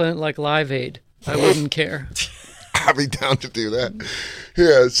transplant like Live Aid. I wouldn't care. I'd be down to do that.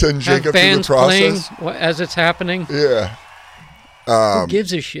 Yeah, send Have Jacob through the bands process. playing as it's happening. Yeah. Who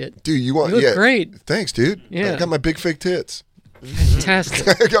gives a shit? Dude, you look great. Thanks, dude. Yeah. I got my big fake tits.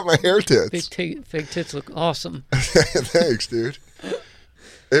 Fantastic. I got my hair tits. Fake tits look awesome. Thanks, dude.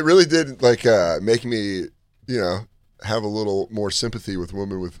 It really did make me, have a little more sympathy with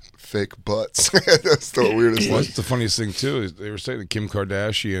women with fake butts. That's the weirdest thing. That's the funniest thing too. Is they were saying that Kim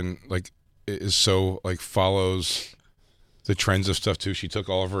Kardashian is so follows the trends of stuff too. She took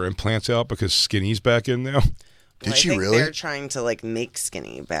all of her implants out because skinny's back in now. Did I she think really? They're trying to make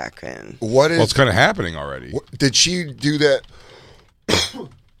skinny back in. What is? Well, it's kind of happening already. Did she do that?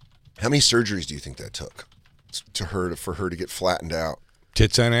 How many surgeries do you think that took for her to get flattened out?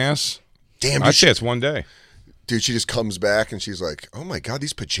 Tits and ass. Damn, I'd say it's one day. Dude, she just comes back and she's like, "Oh my god,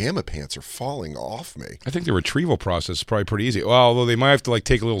 these pajama pants are falling off me." I think the retrieval process is probably pretty easy. Well, although they might have to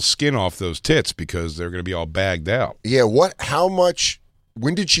take a little skin off those tits because they're going to be all bagged out. Yeah. How much?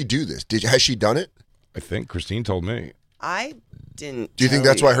 When did she do this? Has she done it? I think Christine told me. I didn't. Do you think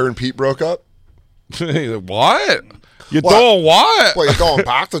that's why her and Pete broke up? What? You're doing what? Well, you're going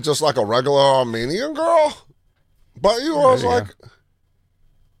back to just like a regular Armenian girl? But you was like...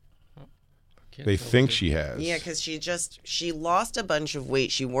 They think she has. Yeah, because she lost a bunch of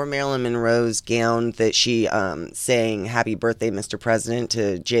weight. She wore Marilyn Monroe's gown that she sang "Happy Birthday, Mr. President"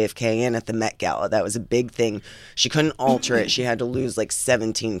 to JFK in at the Met Gala. That was a big thing. She couldn't alter it. She had to lose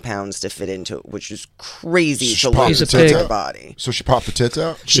 17 pounds to fit into it, which is crazy to lose her body. So she popped the tits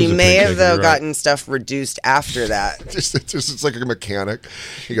out? She may have, though, gotten stuff reduced after that. It's like a mechanic.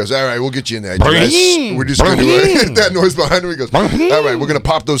 He goes, all right, we'll get you in there. We're just going to do that noise behind him. He goes, all right, we're going to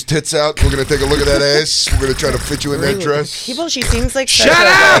pop those tits out. We're going to take a look at that ass. We're going to try to fit you in that dress. She seems like Shut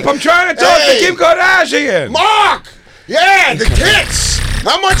up! I'm trying to talk to Kim Kardashian. Mark! Yeah, the tits!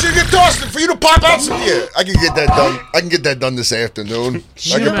 How much you get tossed for you to pop out some? Yeah, I can get that done. I can get that done this afternoon.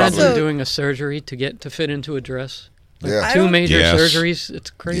 Can you imagine doing a surgery to fit into a dress? Yeah. 2 major surgeries. It's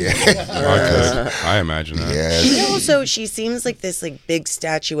crazy. Yeah. I imagine that. Yes. She seems like this big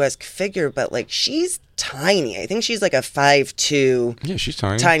statuesque figure, but she's tiny. I think she's a 5'2". Yeah, she's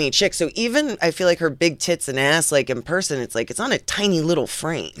tiny. Tiny chick. So even I feel like her big tits and ass, in person, it's on a tiny little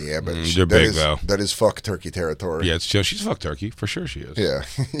frame. Yeah, but they're big though. That is fuck turkey territory. Yeah, she's fuck turkey for sure. She is. Yeah.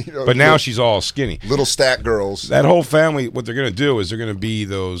 But now she's all skinny. Little stat girls. That whole family. What they're gonna do is they're gonna be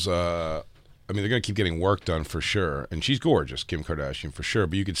those. They're going to keep getting work done for sure. And she's gorgeous, Kim Kardashian, for sure.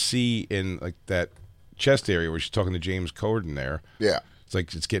 But you could see in that chest area where she's talking to James Corden there. Yeah.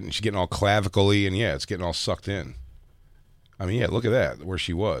 It's she's getting all clavicle-y, and it's getting all sucked in. Look at that, where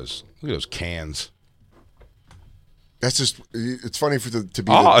she was. Look at those cans. That's just, it's funny to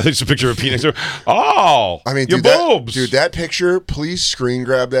be. There's a picture of a penis. Oh, your boobs. Dude, that picture, please screen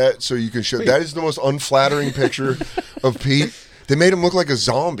grab that so you can show. That is the most unflattering picture of Pete. They made him look like a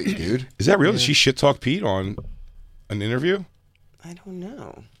zombie, dude. Is that real? Did she shit talk Pete on an interview? I don't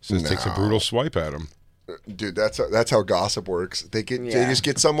know. Takes a brutal swipe at him. Dude, that's how gossip works. They just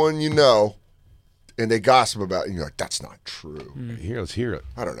get someone and they gossip about it, and you're like, that's not true. Here, let's hear it.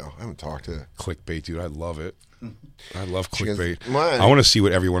 I don't know. I haven't talked to clickbait, dude. I love it. I love clickbait. Goes, I want to see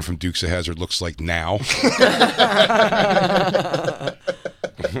what everyone from Dukes of Hazzard looks like now.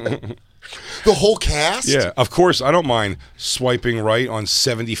 The whole cast? Yeah, of course. I don't mind swiping right on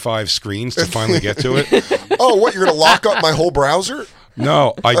 75 screens to finally get to it. Oh, what? You're going to lock up my whole browser?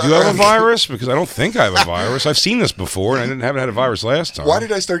 No, I do have a virus because I don't think I have a virus. I've seen this before, and I haven't had a virus last time. Why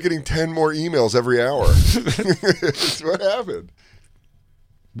did I start getting 10 more emails every hour? What happened?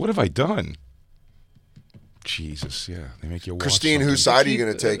 What have I done? Jesus, yeah. They make you watch Christine, something. whose side are you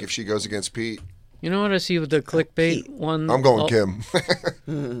going to take if she goes against Pete? You know what I see with the clickbait one? I'm going Kim.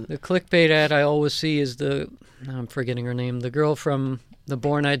 The clickbait ad I always see is I'm forgetting her name, the girl from The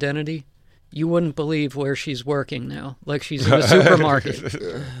Bourne Identity. You wouldn't believe where she's working now. Like she's in a supermarket.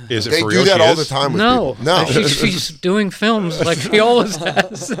 Is it they for do real? that She all is? the time with No. people. No. She's doing films like she always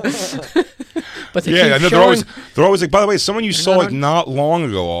has. But they keep and showing... they're always like, by the way, someone you saw like not long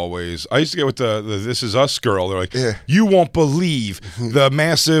ago always. I used to get with the This Is Us girl. They're like, you won't believe the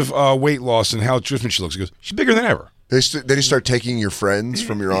massive weight loss and how different she looks. He goes, she's bigger than ever. They just start taking your friends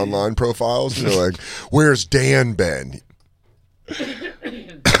from your online profiles. And they're like, where's Dan been?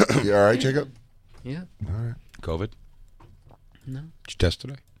 You all right, Jacob? Yeah. All right. COVID? No. Did you test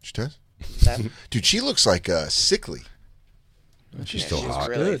today? Did you test? Dude, she looks like sickly. She's still hot. She's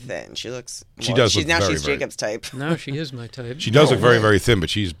really thin. She looks. She does look now very, she's very- Jacob's type. No, she is my type. She does look very, very thin, but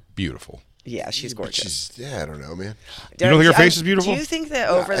she's beautiful. Yeah, she's gorgeous. I don't know, man. You don't think her face is beautiful? Do you think that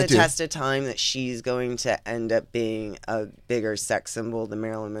over I the do. test of time that she's going to end up being a bigger sex symbol than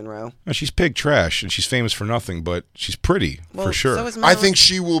Marilyn Monroe? No, she's pig trash, and she's famous for nothing, but she's pretty, for sure. So is I Marilyn. think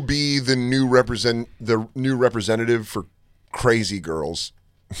she will be the new representative for crazy girls.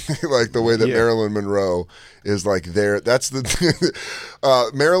 Like the way that Marilyn Monroe is like there. That's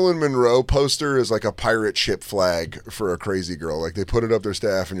the Marilyn Monroe poster is like a pirate ship flag for a crazy girl. Like they put it up their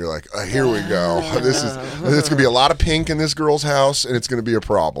staff, and you're like, here we go. It's gonna be a lot of pink in this girl's house, and it's gonna be a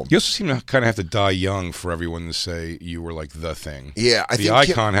problem. You also seem to kind of have to die young for everyone to say you were like the thing. Yeah, I the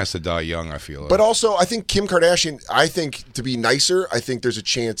think icon has to die young. I feel. But also, I think Kim Kardashian. I think to be nicer, I think there's a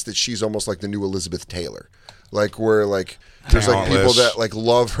chance that she's almost like the new Elizabeth Taylor. Like where like there's like people that like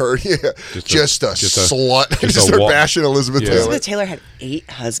love her. Yeah, just a slut. Just start bashing Elizabeth Taylor. Elizabeth Taylor had 8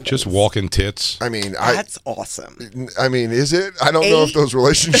 husbands. Just walking tits. I mean, that's awesome. I mean, is it? I don't know if those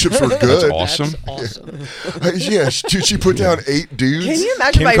relationships were good. That's awesome. That's awesome. Yeah, she put down 8 dudes. Can you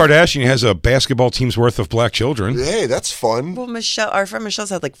imagine? Kim Kardashian has a basketball team's worth of black children. Hey, that's fun. Well, our friend Michelle's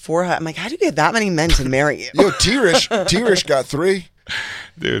had like 4. I'm like, how do you get that many men to marry you? Yo, T-Rish got 3.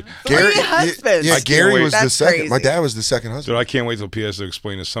 Dude, Gary, husbands. Yeah, Gary was the That's second. crazy. My dad was the second husband. Dude, I can't wait till PS to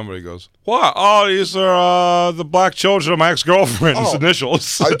explain to somebody. Goes, what? Oh, these are the black children of my ex-girlfriend's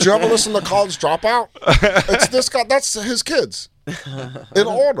initials. Did you ever listen to College Dropout? It's this guy. That's his kids. In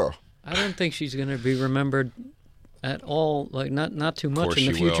order. I don't think she's going to be remembered at all. Like not too Of much course in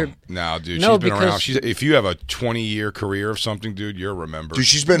the she future. will. No, dude, No, she's been around. because- If you have a 20-year career of something, dude, you're remembered. Dude,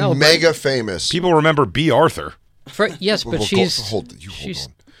 she's been mega famous. People remember B. Arthur. Yes, but Well, she's hold on.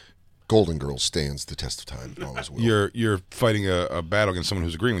 Golden Girls stands the test of time. Always will. You're fighting a battle against someone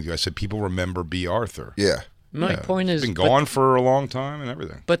who's agreeing with you. I said people remember B. Arthur. Yeah. My point is, She's been gone for a long time and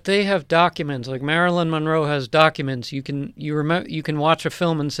everything. But they have documents. Like Marilyn Monroe has documents. You can watch a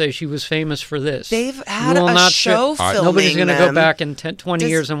film and say she was famous for this. They've had You will a not show filming Nobody's going to go them. back in 20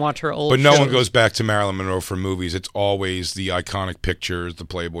 years and watch her old But no one shows. goes back to Marilyn Monroe for movies. It's always the iconic pictures, the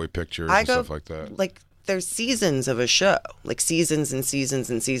Playboy pictures, and stuff like that. Like there's seasons of a show, like seasons and seasons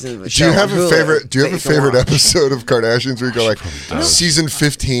and seasons of a Do show. you have on a Hulu favorite? Do you have a that can favorite watch. episode of Kardashians where you go like season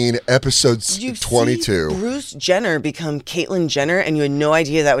 15, episode You 22? see Bruce Jenner become Caitlyn Jenner, and you had no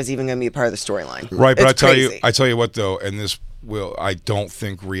idea that was even going to be a part of the storyline. Right, but It's I crazy. tell you what though, and this will, I don't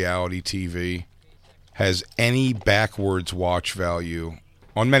think reality TV has any backwards watch value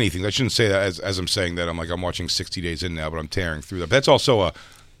on many things. I shouldn't say that as I'm saying that. I'm watching 60 Days In now, but I'm tearing through that. But that's also a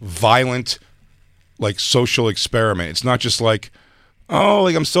violent, like, social experiment. It's not just like, oh,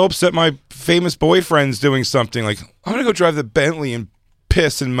 like I'm so upset my famous boyfriend's doing something. Like, I'm gonna go drive the Bentley and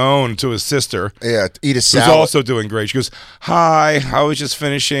piss and moan to his sister. Yeah, eat a Who's salad. also doing great. She goes, hi, I was just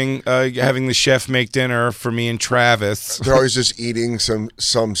finishing having the chef make dinner for me and Travis. They're always just eating some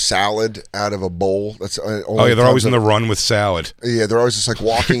salad out of a bowl. That's Oh yeah, they're always in the run with salad. Yeah, they're always just like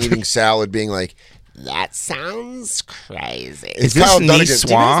walking, eating salad, being like, That sounds crazy. It's Kyle Dunnigan. Do you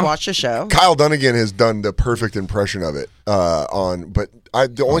guys watch the show? Kyle Dunnigan has done the perfect impression of it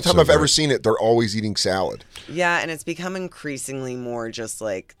the only time I've ever seen it, they're always eating salad. Yeah, and it's become increasingly more just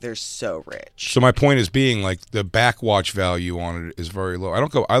like they're so rich. So my point is being like the backwatch value on it is very low.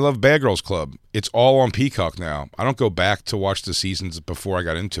 I love Bad Girls Club. It's all on Peacock now. I don't go back to watch the seasons before I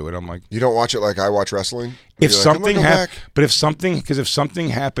got into it. I'm like, you don't watch it like I watch wrestling? If You're something like, happened, but if something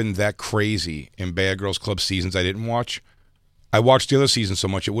happened that crazy in Bad Girls Club seasons I didn't watch, I watched the other season so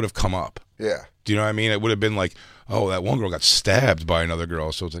much it would have come up. Yeah. Do you know what I mean? It would have been like, oh, that one girl got stabbed by another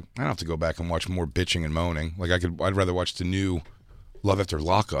girl. So it's like, I don't have to go back and watch more bitching and moaning. Like I'd rather watch the new Love After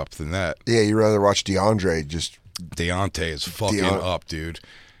Lockup than that. Yeah, you'd rather watch DeAndre just. Deontay is fucking up, dude.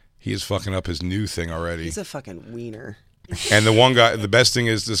 He is fucking up his new thing already. He's a fucking wiener. And the one guy, the best thing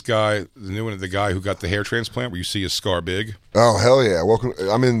is this guy, the new one, the guy who got the hair transplant where you see his scar big. Oh, hell yeah. Welcome.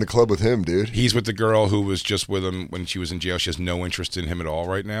 I'm in the club with him, dude. He's with the girl who was just with him when she was in jail. She has no interest in him at all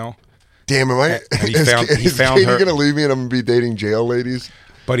right now. Damn, am I? And he found Katie her. Going to leave me and I'm going to be dating jail ladies?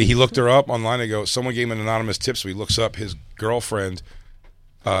 Buddy, he looked her up online. They go, someone gave him an anonymous tip, so he looks up his girlfriend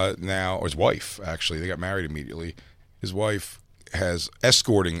now, or his wife, actually. They got married immediately. His wife has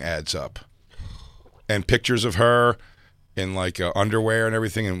escorting ads up and pictures of her in like underwear and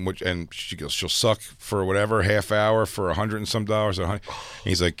everything, and she goes, she'll suck for whatever, half hour for $100 and some dollars. And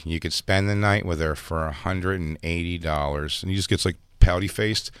he's like, you could spend the night with her for $180, and he just gets like pouty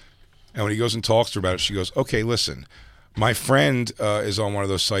faced. And when he goes and talks to her about it, she goes, okay, listen, my friend is on one of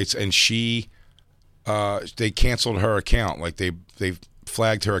those sites, and they canceled her account, like they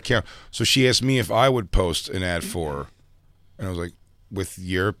flagged her account, so she asked me if I would post an ad for her, and I was like, with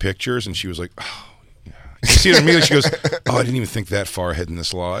your pictures, and she was like, oh. You see it immediately. She goes, oh, I didn't even think that far ahead in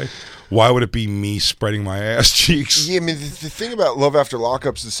this lie. Why would it be me spreading my ass cheeks? Yeah, I mean, the thing about Love After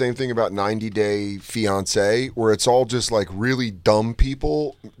Lockup's the same thing about 90 Day Fiancé, where it's all just like really dumb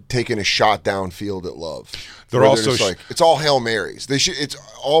people taking a shot downfield at love. They're also like, it's all Hail Marys. It's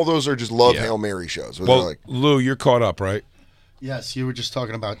all those are just love Hail Mary shows. Well, like, Lou, you're caught up, right? Yes, you were just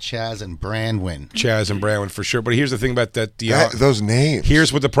talking about Chaz and Brandwin. Chaz and Brandwin for sure. But here's the thing about that. Those names.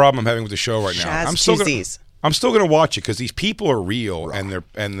 Here's what the problem I'm having with the show right now. Chaz, I'm still gonna watch it because these people are real and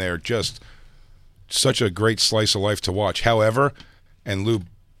they're just such a great slice of life to watch. However, and Lou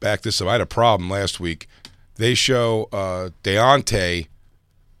backed this up. I had a problem last week. They show Deontay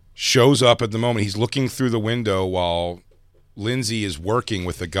shows up at the moment. He's looking through the window while Lindsay is working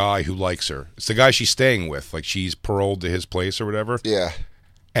with the guy who likes her. It's the guy she's staying with. Like, she's paroled to his place or whatever. Yeah.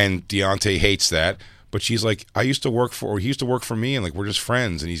 And Deontay hates that. But she's like, he used to work for me, and like, we're just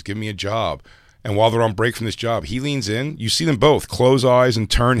friends, and he's giving me a job. And while they're on break from this job, he leans in. You see them both close eyes and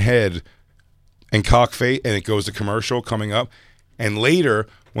turn head and cock face, and it goes to commercial coming up. And later,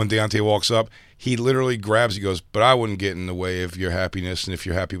 when Deontay walks up, he literally grabs, he goes, but I wouldn't get in the way of your happiness and if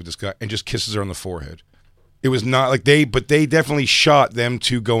you're happy with this guy, and just kisses her on the forehead. It was not like they definitely shot them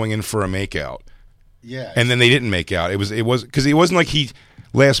two going in for a makeout. Yeah. And then they didn't make out. It was because it wasn't like he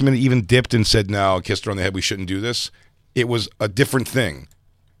last minute even dipped and said, no, kissed her on the head, we shouldn't do this. It was a different thing.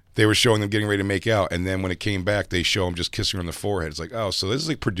 They were showing them getting ready to make out, and then when it came back, they show him just kissing her on the forehead. It's like, oh, so this is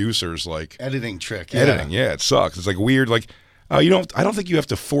like producers like editing trick. Editing, yeah, it sucks. It's like weird, like, oh, I don't think you have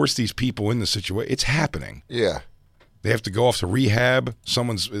to force these people in the situation. It's happening. Yeah. They have to go off to rehab.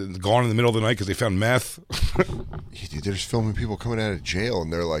 Someone's gone in the middle of the night because they found meth. Yeah, dude, they're just filming people coming out of jail,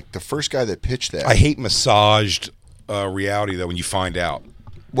 and they're like, the first guy that pitched that. I hate massaged reality, though, when you find out.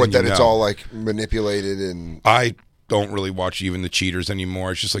 What, that it's all like manipulated and. I don't really watch even the cheaters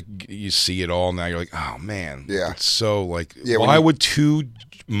anymore. It's just like you see it all now. You're like, oh, man. Yeah. It's so like, why would two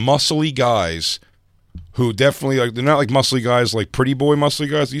muscly guys who definitely, like, they're not like muscly guys, like pretty boy muscly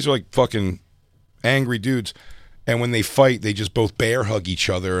guys. These are like fucking angry dudes. And when they fight, they just both bear hug each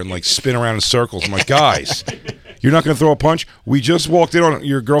other and like spin around in circles. I'm like, guys, you're not going to throw a punch? We just walked in on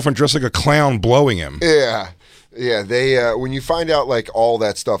your girlfriend dressed like a clown blowing him. Yeah. Yeah. They, when you find out like all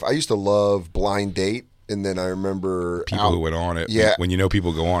that stuff, I used to love Blind Date. And then I remember people who went on it. Yeah. When you know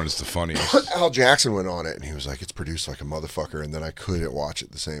people go on, it's the funniest. Al Jackson went on it, and he was like, it's produced like a motherfucker. And then I couldn't watch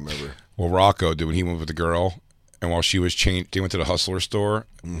it the same ever. Well, Rocco did when he went with the girl. And while she was changed, they went to the Hustler store.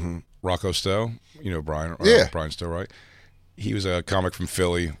 Mm-hmm. Rocco Stowe, you know Brian. Yeah. Brian Stowe, right? He was a comic from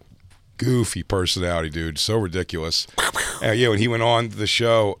Philly. Goofy personality, dude. So ridiculous. Yeah, when he went on the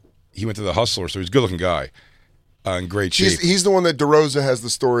show, he went to the Hustler store. He's a good-looking guy. In great shape. He's the one that DeRosa has the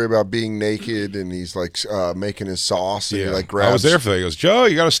story about being naked and he's like making his sauce and he like grabs. I was there for that. He goes, Joe,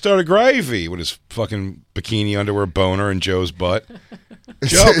 you got to start a gravy with his fucking bikini underwear boner in Joe's butt.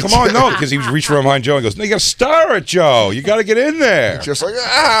 Joe, come on, no, because he was reaching around behind Joe and goes, no, you got to stir it, Joe. You got to get in there. Just like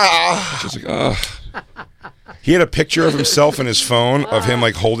He had a picture of himself in his phone of him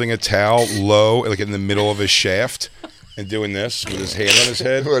like holding a towel low, like in the middle of his shaft. And doing this with his hand on his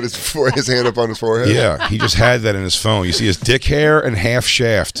head. What, his hand up on his forehead? Yeah, he just had that in his phone. You see his dick hair and half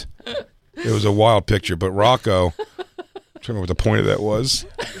shaft. It was a wild picture. But Rocco, I'm trying to remember what the point of that was.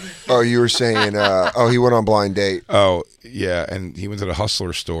 Oh, you were saying, he went on Blind Date. Oh, yeah, and he went to the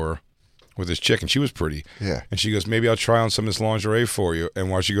Hustler store with his chick, and she was pretty. Yeah. And she goes, maybe I'll try on some of this lingerie for you.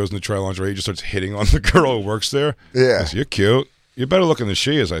 And while she goes in to try lingerie, he just starts hitting on the girl who works there. Yeah. Goes, you're cute. You're better looking than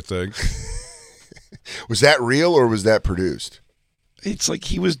she is, I think. Was that real or was that produced? It's like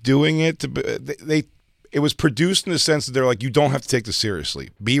he was doing it to. it was produced in the sense that they're like, you don't have to take this seriously.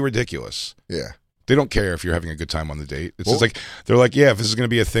 Be ridiculous. Yeah. They don't care if you're having a good time on the date. It's just like, they're like, yeah, if this is going to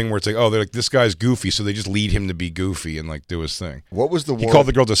be a thing where it's like, oh, they're like, this guy's goofy, so they just lead him to be goofy and like do his thing. What was the one? He called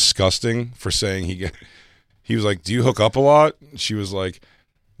the girl disgusting for saying he was like, do you hook up a lot? She was like,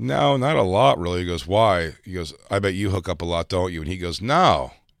 no, not a lot, really. He goes, why? He goes, I bet you hook up a lot, don't you? And he goes,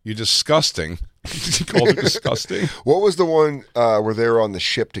 no, you're disgusting. He called her disgusting. What was the one where they were on the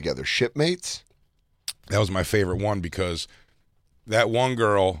ship together? Shipmates? That was my favorite one because that one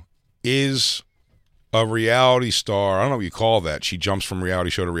girl is a reality star. I don't know what you call that. She jumps from reality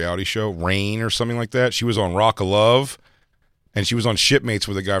show to reality show. Rain or something like that. She was on Rock of Love, and she was on Shipmates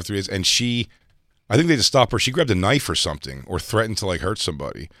with a guy for 3 days, and I think they just stopped her. She grabbed a knife or something or threatened to like hurt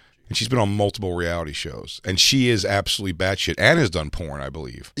somebody. And she's been on multiple reality shows. And she is absolutely batshit and has done porn, I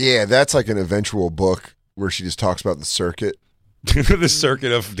believe. Yeah, that's like an eventual book where she just talks about the circuit. The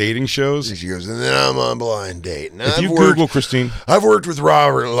circuit of dating shows. And she goes, and then I'm on Blind Date. And if you Google Christine. I've worked with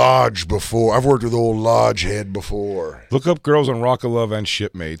Robert Lodge before. I've worked with old Lodge Head before. Look up girls on Rock of Love and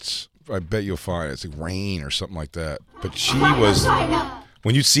Shipmates. I bet you'll find it. It's like Rain or something like that. But she was...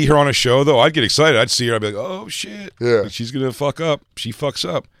 When you see her on a show, though, I'd get excited. I'd see her. I'd be like, oh, shit. Yeah. She's going to fuck up. She fucks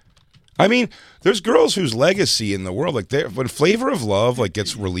up. I mean, there's girls whose legacy in the world, like when Flavor of Love like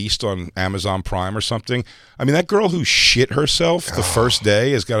gets released on Amazon Prime or something, I mean, that girl who shit herself the first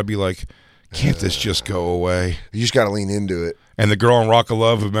day has got to be like, can't this just go away? You just got to lean into it. And the girl on Rock of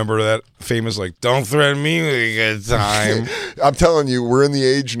Love, remember that famous, like, don't threaten me with a good time. I'm telling you, we're in the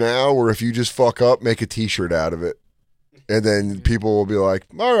age now where if you just fuck up, make a T-shirt out of it. And then people will be like,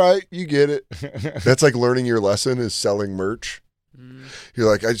 all right, you get it. That's like learning your lesson is selling merch.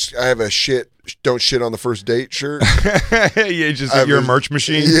 You're like, I have a don't shit on the first date shirt. Yeah, just you're a merch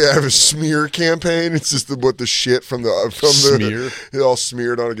machine. Yeah, I have a smear campaign. It's just what the shit from the smear. It all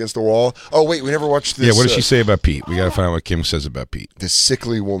smeared on against the wall. Oh wait, we never watched this. Yeah, what does she say about Pete? We got to find out what Kim says about Pete. This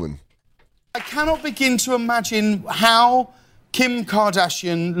sickly woman. I cannot begin to imagine how Kim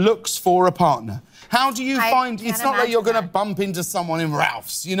Kardashian looks for a partner. How do you find? It's not like you're going to bump into someone in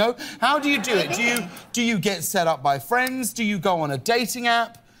Ralph's, you know. How do you do it? Do you get set up by friends? Do you go on a dating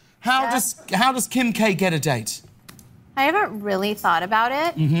app? How does Kim K get a date? I haven't really thought about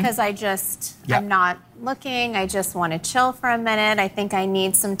it because I'm not looking. I just want to chill for a minute. I think I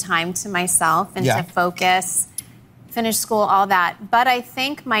need some time to myself and to focus, finish school, all that. But I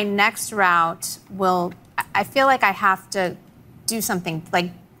think my next route I feel like I have to do something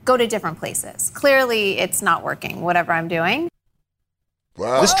like go to different places. Clearly, it's not working, whatever I'm doing.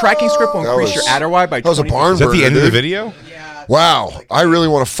 Wow. This tracking script will increase your AdderY by 20%. That was a barn burner. Is that the end of the dude? video? Yeah. Wow. I really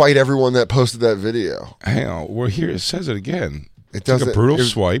want to fight everyone that posted that video. Hang on. Well, here it says it again. It does a brutal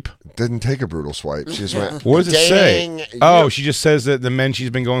swipe. It didn't take a brutal swipe. She just went. What does it say? Oh, she just says that the men she's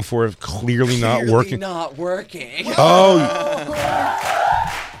been going for have clearly not working. Not working. Oh.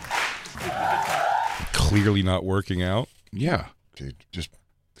 Clearly not working out. Yeah. Dude, just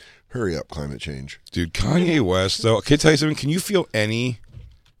hurry up, climate change. Dude, Kanye West, though, can I tell you something? Can you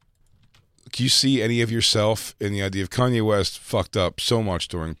see any of yourself in the idea of Kanye West fucked up so much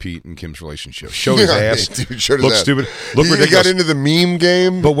during Pete and Kim's relationship? Showed his ass. Dude, showed his looked ass. Stupid. Look ridiculous. He got into the meme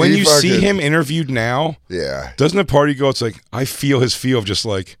game. But when you see him interviewed now, yeah, doesn't the party go, it's like, I feel his feel of just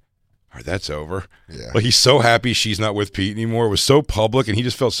like, all right, that's over. Yeah. Like, he's so happy she's not with Pete anymore. It was so public, and he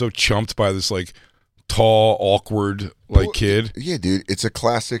just felt so chumped by this, like, tall, awkward, kid. Yeah, dude, it's a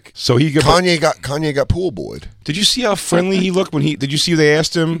classic. So Kanye got pool boyed. Did you see how friendly he looked when did you see they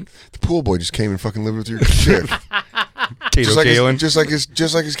asked him? The pool boy just came and fucking lived with your chick. Kato Kaelin. Just like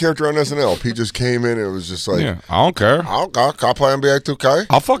his character on SNL. He just came in and it was just like, yeah, I don't care. I'll play NBA 2K.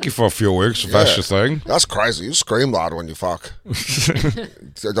 I'll fuck you for a few weeks if that's your thing. That's crazy. You scream loud when you fuck.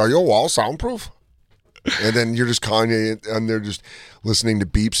 Are your walls soundproof? And then you're just Kanye, and they're just listening to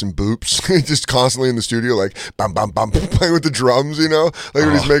beeps and boops, just constantly in the studio, like bum bum bum, playing with the drums, you know, like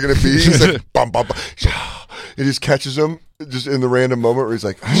when he's making a beat, he's like bum bum bum. It just catches him just in the random moment where he's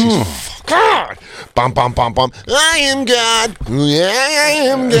like, God, bum bum bum bum. I am God. Yeah, I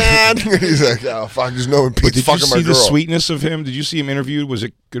am God. And he's like, oh fuck, there's no one. Did you see the sweetness of him? Did you see him interviewed? Was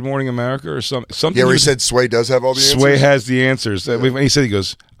it Good Morning America or something? Yeah, where he said Sway does have all the answers. Sway has the answers. When he said, he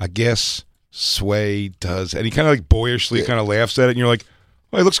goes, I guess Sway does, and he kind of like boyishly kind of laughs at it, and you're like,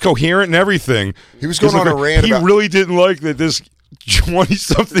 well, he looks coherent and everything. He was going on a rant. He really didn't like that this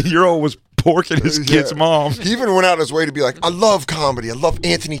 20-something-year-old was porking his kid's mom. He even went out his way to be like, I love comedy. I love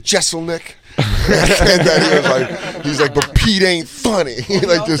Anthony Jeselnik. And then he was like, he's like, but Pete ain't funny. He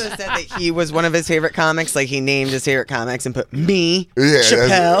also said that he was one of his favorite comics. Like, he named his favorite comics and put me,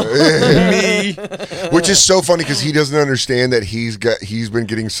 Chappelle, me. Which is so funny because he doesn't understand that he's been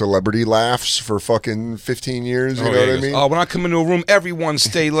getting celebrity laughs for fucking 15 years. You know what I mean? Oh, when I come into a room, everyone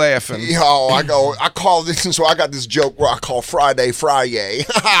stay laughing. I call this, and so I got this joke where I call Friday.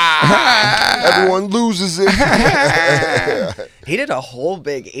 Everyone loses it. He did a whole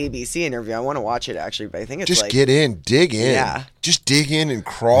big ABC interview. I want to watch it actually, but I think it's just get in, dig in. Yeah. Just dig in and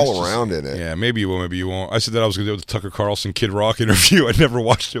crawl around in it. Yeah, maybe you will, maybe you won't. I said that I was going to do it with the Tucker Carlson Kid Rock interview. I never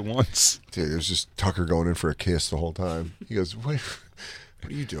watched it once. Dude, it was just Tucker going in for a kiss the whole time. He goes, wait,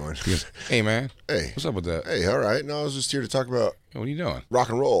 what are you doing? He goes, hey, man. Hey. What's up with that? Hey, all right. No, I was just here to talk about what are you doing? Rock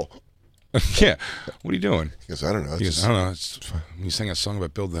and roll. Yeah. What are you doing? He goes, I don't know. He goes, I don't know. When you sang a song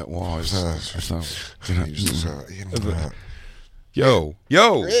about building that wall, Yo.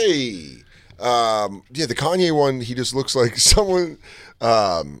 Hey. Yeah, the Kanye one, he just looks like someone,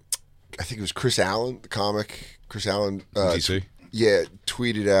 I think it was Chris Allen, the comic. Chris Allen. DC? Yeah,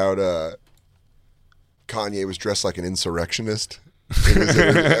 tweeted out Kanye was dressed like an insurrectionist. He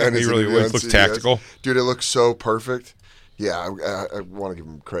really looks tactical. Dude, it looks so perfect. Yeah, I want to give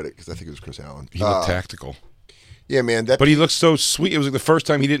him credit because I think it was Chris Allen. He looked tactical. Yeah, man. But he looked so sweet. It was like the first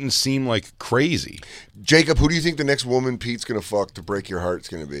time he didn't seem like crazy. Jacob, who do you think the next woman Pete's going to fuck to break your heart is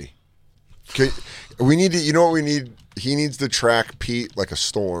going to be? We need to, you know what we need? He needs to track Pete like a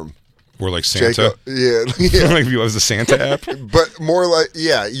storm. Or like Santa. Jacob, yeah. Like if he was the Santa app. But more like,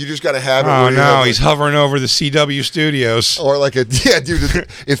 yeah, you just got to have it. Oh, no, he's hovering over the CW studios. Or like dude,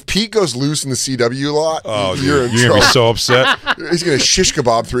 if Pete goes loose in the CW lot, you're going to be so upset. He's going to shish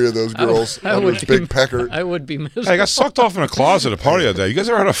kebab 3 of those girls. I would big pecker. I would be miserable. Hey, I got sucked off in a closet at a party that day. You guys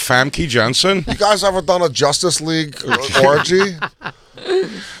ever heard of Famke Janssen? You guys ever done a Justice League orgy?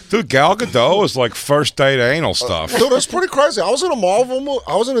 Dude, Gal Gadot is like first date anal stuff. Dude, that's pretty crazy. I was in a Marvel movie.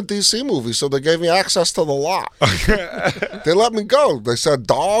 I was in a DC movie, so they gave me access to the lot. They let me go. They said,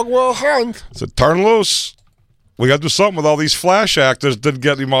 dog will hunt. Said, turn loose. We got to do something with all these Flash actors. Didn't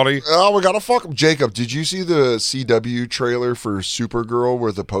get any money. Oh, we got to fuck them. Jacob, did you see the CW trailer for Supergirl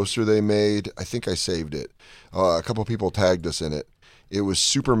where the poster they made? I think I saved it. A couple people tagged us in it. It was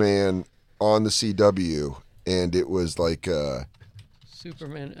Superman on the CW, and it was like...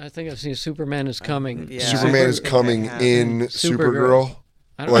 Superman. I think I've seen Superman is coming. Yeah. Superman is coming in Supergirl.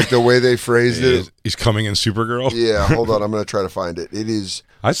 Like the way they phrased it. He's coming in Supergirl? Yeah, hold on. I'm going to try to find it. It is...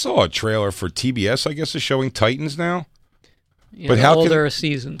 I saw a trailer for TBS, I guess, is showing Titans now. Yeah, but how older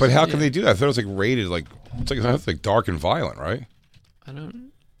seasons. But how can they do that? I thought it was like rated, like, it's like dark and violent, right?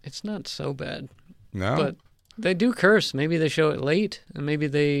 It's not so bad. No? But they do curse. Maybe they show it late, and maybe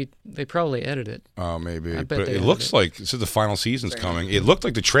they probably edit it. Oh, maybe. I bet but it looks like, it says the final season's coming. It looked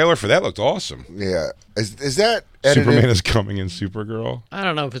like the trailer for that looked awesome. Yeah. Is that edited? Superman is coming in Supergirl? I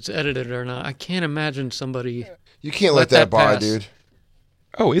don't know if it's edited or not. I can't imagine somebody... You can't let that by, dude.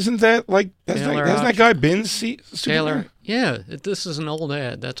 Oh, isn't that like... Hasn't that guy been Taylor? Yeah. This is an old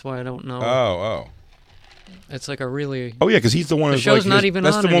ad. That's why I don't know. Oh. It's like a really... Oh, yeah, because he's the one who's show's not even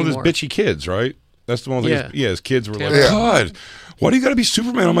that's on the one with anymore. his bitchy kids, right? That's the one with his kids were Taylor. like, God, why do you got to be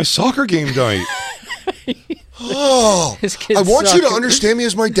Superman on my soccer game night? Oh, his kids I want suck. you to understand me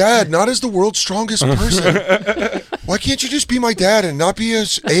as my dad, not as the world's strongest person. Why can't you just be my dad and not be an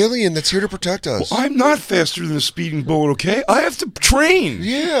alien that's here to protect us? Well, I'm not faster than a speeding bullet, okay? I have to train.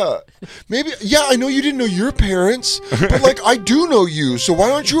 Yeah. Maybe, yeah, I know you didn't know your parents, but like, I do know you, so why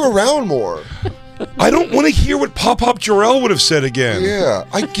aren't you around more? I don't want to hear what Pop Jarrell would have said again. Yeah,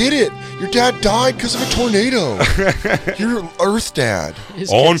 I get it. Your dad died because of a tornado. You're Earth dad.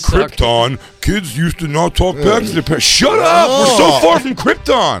 On Krypton, kids used to not talk back to their parents. Shut up! We're so far from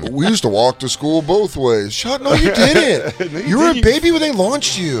Krypton. We used to walk to school both ways. No, you didn't. You were a baby when they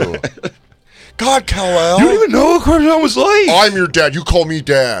launched you. God, Kal-El. You don't even know what Krypton was like. I'm your dad. You call me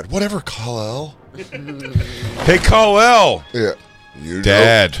dad. Whatever, Kal-El. Hey, Kal-El. Yeah.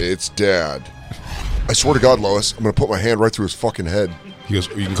 Dad. It's dad. I swear to God, Lois, I'm going to put my hand right through his fucking head. He goes,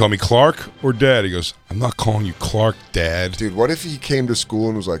 you can call me Clark or Dad. He goes, I'm not calling you Clark, Dad. Dude, what if he came to school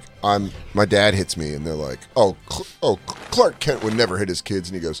and was like, my dad hits me, and they're like, Clark Kent would never hit his kids,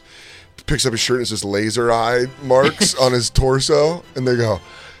 and he goes, picks up his shirt and it's just laser eye marks on his torso, and they go,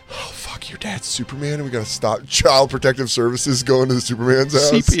 oh, fuck, your dad's Superman, and we got to stop Child Protective Services going to the Superman's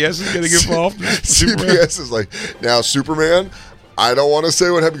house. CPS is getting involved. CPS is like, now Superman, I don't want to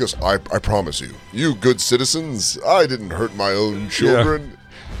say what happened. He goes, I promise you good citizens, I didn't hurt my own children. Yeah.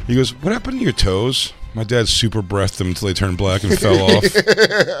 He goes, what happened to your toes? My dad super breathed them until they turned black and fell off.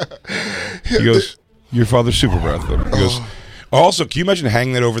 He goes, your father super breathed them. He goes, Also, can you imagine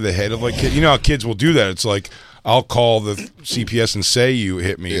hanging that over the head of like kids? You know how kids will do that. It's like, I'll call the CPS and say you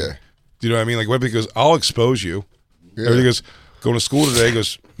hit me. Yeah. Do you know what I mean? Like, what if he goes, I'll expose you. Yeah. Everybody goes, going to school today, he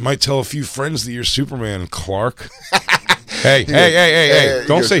goes, might tell a few friends that you're Superman, Clark. Hey,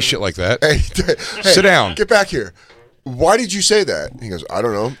 don't say shit like that. Hey, sit down. Get back here. Why did you say that? He goes, I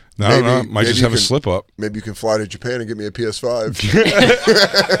don't know. I don't know. Might just have a slip up. Maybe you can fly to Japan and get me a PS5.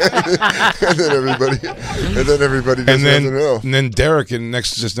 and then everybody doesn't have to know. And then Derek,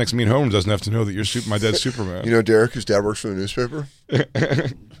 this next meet home, doesn't have to know that you're my dad's Superman. You know Derek, whose dad works for the newspaper?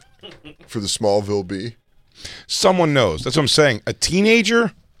 For the Smallville Bee. Someone knows. That's what I'm saying. A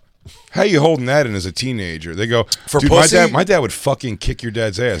teenager? How you holding that in as a teenager? They go, for dude, pussy? my dad would fucking kick your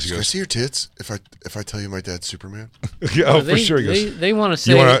dad's ass. He Can I goes, see your tits if I tell you my dad's Superman? Yeah, for sure. He goes, they want to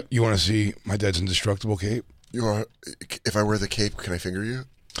say... You want to see my dad's indestructible cape? If I wear the cape, can I finger you?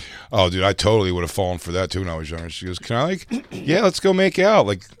 Oh, dude, I totally would have fallen for that, too, when I was younger. She goes, can I, yeah, let's go make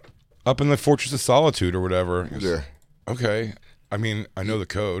out, up in the Fortress of Solitude or whatever. Goes, yeah. Okay. I mean, I know the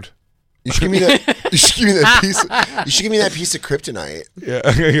code. You should give me that. You should give me that piece. You should give me that piece of kryptonite.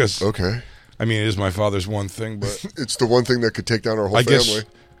 Yeah. He goes, okay. I mean, it is my father's one thing, but it's the one thing that could take down our whole family.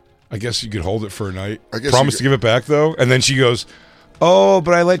 I guess you could hold it for a night. I guess Promise to give it back though, and then she goes, "Oh,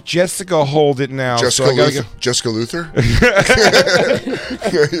 but I let Jessica hold it now." Jessica so Luther. Jessica Luther.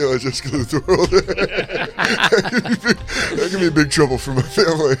 Yeah, Jessica Luther. That could be big trouble for my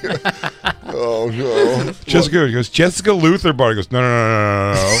family. Oh no. Jessica goes, Jessica Luther bar. He goes,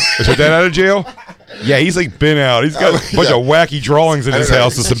 no. Is her dad out of jail? Yeah, he's been out. He's got a bunch of wacky drawings in his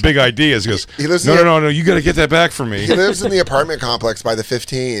house and some big ideas. He goes, no, you got to get that back for me. He lives in the apartment complex by the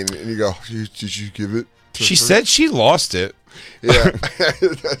 15, and you go, did you give it to She her? said she lost it. Yeah,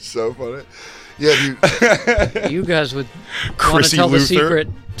 that's so funny. Yeah, you guys would want to tell the secret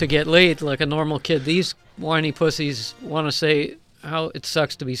to get laid like a normal kid. These whiny pussies want to say how it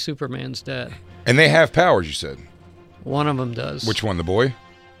sucks to be Superman's dad. And they have powers, you said? One of them does. Which one, the boy?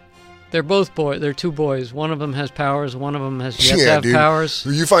 They're both boys. They're two boys. One of them has powers. One of them has yet to have powers.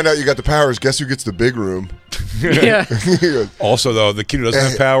 You find out you got the powers. Guess who gets the big room? Yeah. Also, though, the kid who doesn't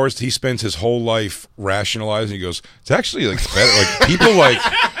have powers, he spends his whole life rationalizing. He goes, it's actually better. People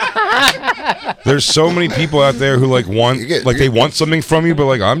there's so many people out there who want they want something from you,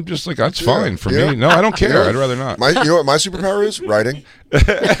 but I'm just that's fine for me. No, I don't care. I'd rather not. You know what my superpower is? Writing.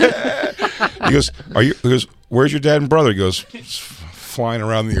 He goes, he goes, where's your dad and brother? He goes, flying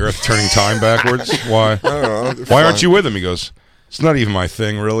around the earth, turning time backwards. Why? I don't know. Why aren't you with him? He goes, it's not even my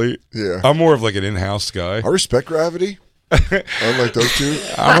thing, really. Yeah. I'm more of an in-house guy. I respect gravity. Unlike those two.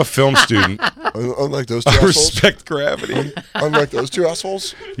 I'm a film student. Unlike those two I assholes. respect gravity. Unlike those two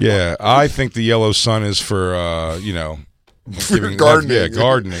assholes. Yeah, I think the yellow sun is for, for gardening.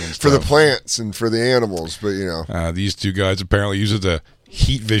 Gardening. And for the plants and for the animals, but, these two guys apparently use it to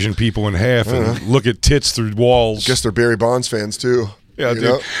heat vision people in half and look at tits through walls. Guess they're Barry Bonds fans, too. Yeah,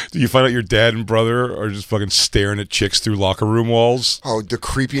 dude. Do you find out your dad and brother are just fucking staring at chicks through locker room walls? Oh, the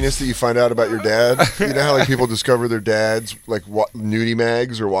creepiness that you find out about your dad. You know how people discover their dads nudie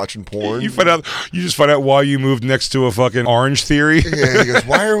mags or watching porn? You just find out why you moved next to a fucking Orange Theory. Yeah, he goes,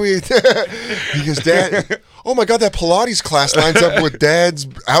 why are we... He goes, Dad... Oh my God, that Pilates class lines up with Dad's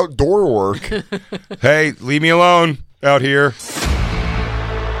outdoor work. Hey, leave me alone out here.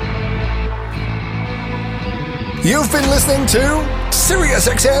 You've been listening to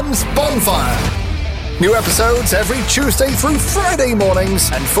SiriusXM's Bonfire. New episodes every Tuesday through Friday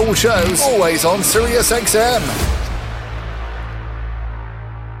mornings and full shows always on SiriusXM.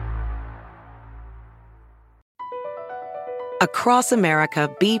 Across America,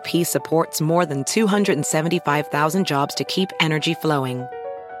 BP supports more than 275,000 jobs to keep energy flowing.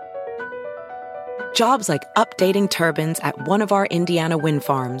 Jobs like updating turbines at one of our Indiana wind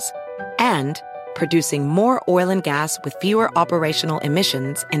farms and producing more oil and gas with fewer operational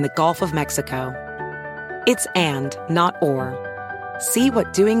emissions in the Gulf of Mexico. It's and, not or. See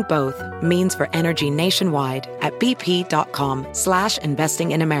what doing both means for energy nationwide at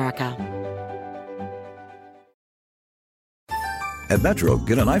bp.com/investing in America. At Metro,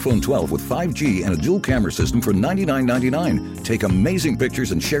 get an iPhone 12 with 5G and a dual camera system for $99.99. Take amazing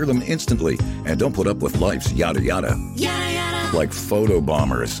pictures and share them instantly. And don't put up with life's yada yada. Yada yada. Like photo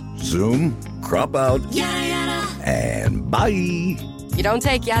bombers. Zoom, crop out, yada yada. And bye. You don't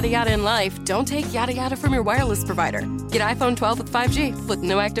take yada yada in life, don't take yada yada from your wireless provider. Get iPhone 12 with 5G with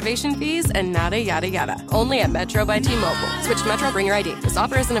no activation fees and nada yada yada. Only at Metro by T-Mobile. Switch to Metro, bring your ID. This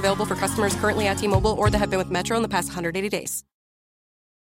offer isn't available for customers currently at T-Mobile or that have been with Metro in the past 180 days.